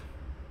believe.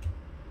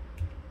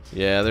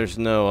 Yeah, there's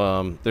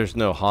no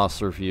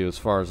Hostler view as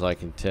far as I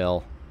can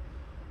tell.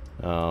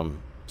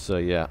 So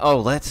yeah. Oh,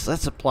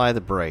 let's apply the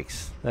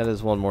brakes. That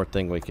is one more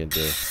thing we can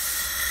do.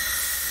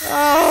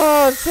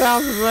 Oh, it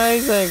sounds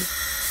amazing.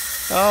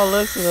 Oh,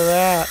 listen to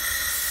that.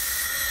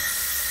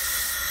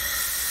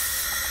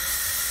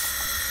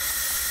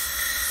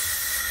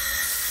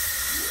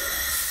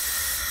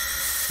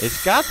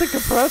 It's got the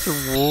compressor.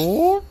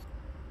 Whoa.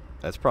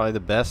 That's probably the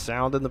best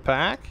sound in the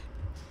pack.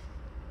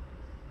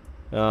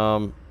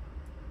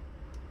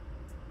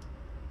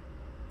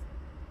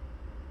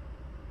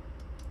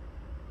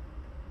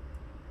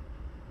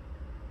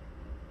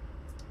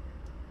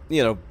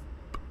 You know,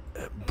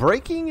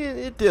 braking,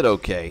 it did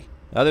okay.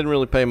 I didn't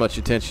really pay much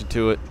attention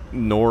to it,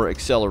 nor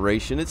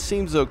acceleration. It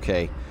seems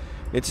okay.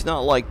 It's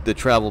not like the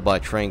travel by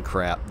train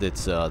crap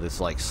that's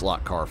like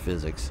slot car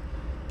physics.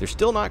 They're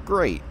still not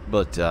great,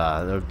 but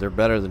they're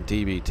better than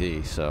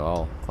TBT.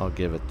 So I'll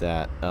give it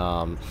that.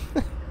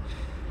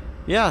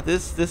 Yeah,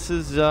 this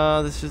is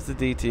the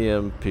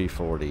DTM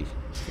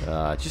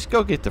P40. Just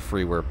go get the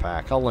freeware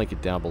pack. I'll link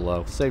it down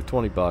below. Save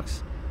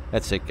 $20.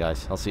 That's it,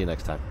 guys. I'll see you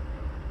next time.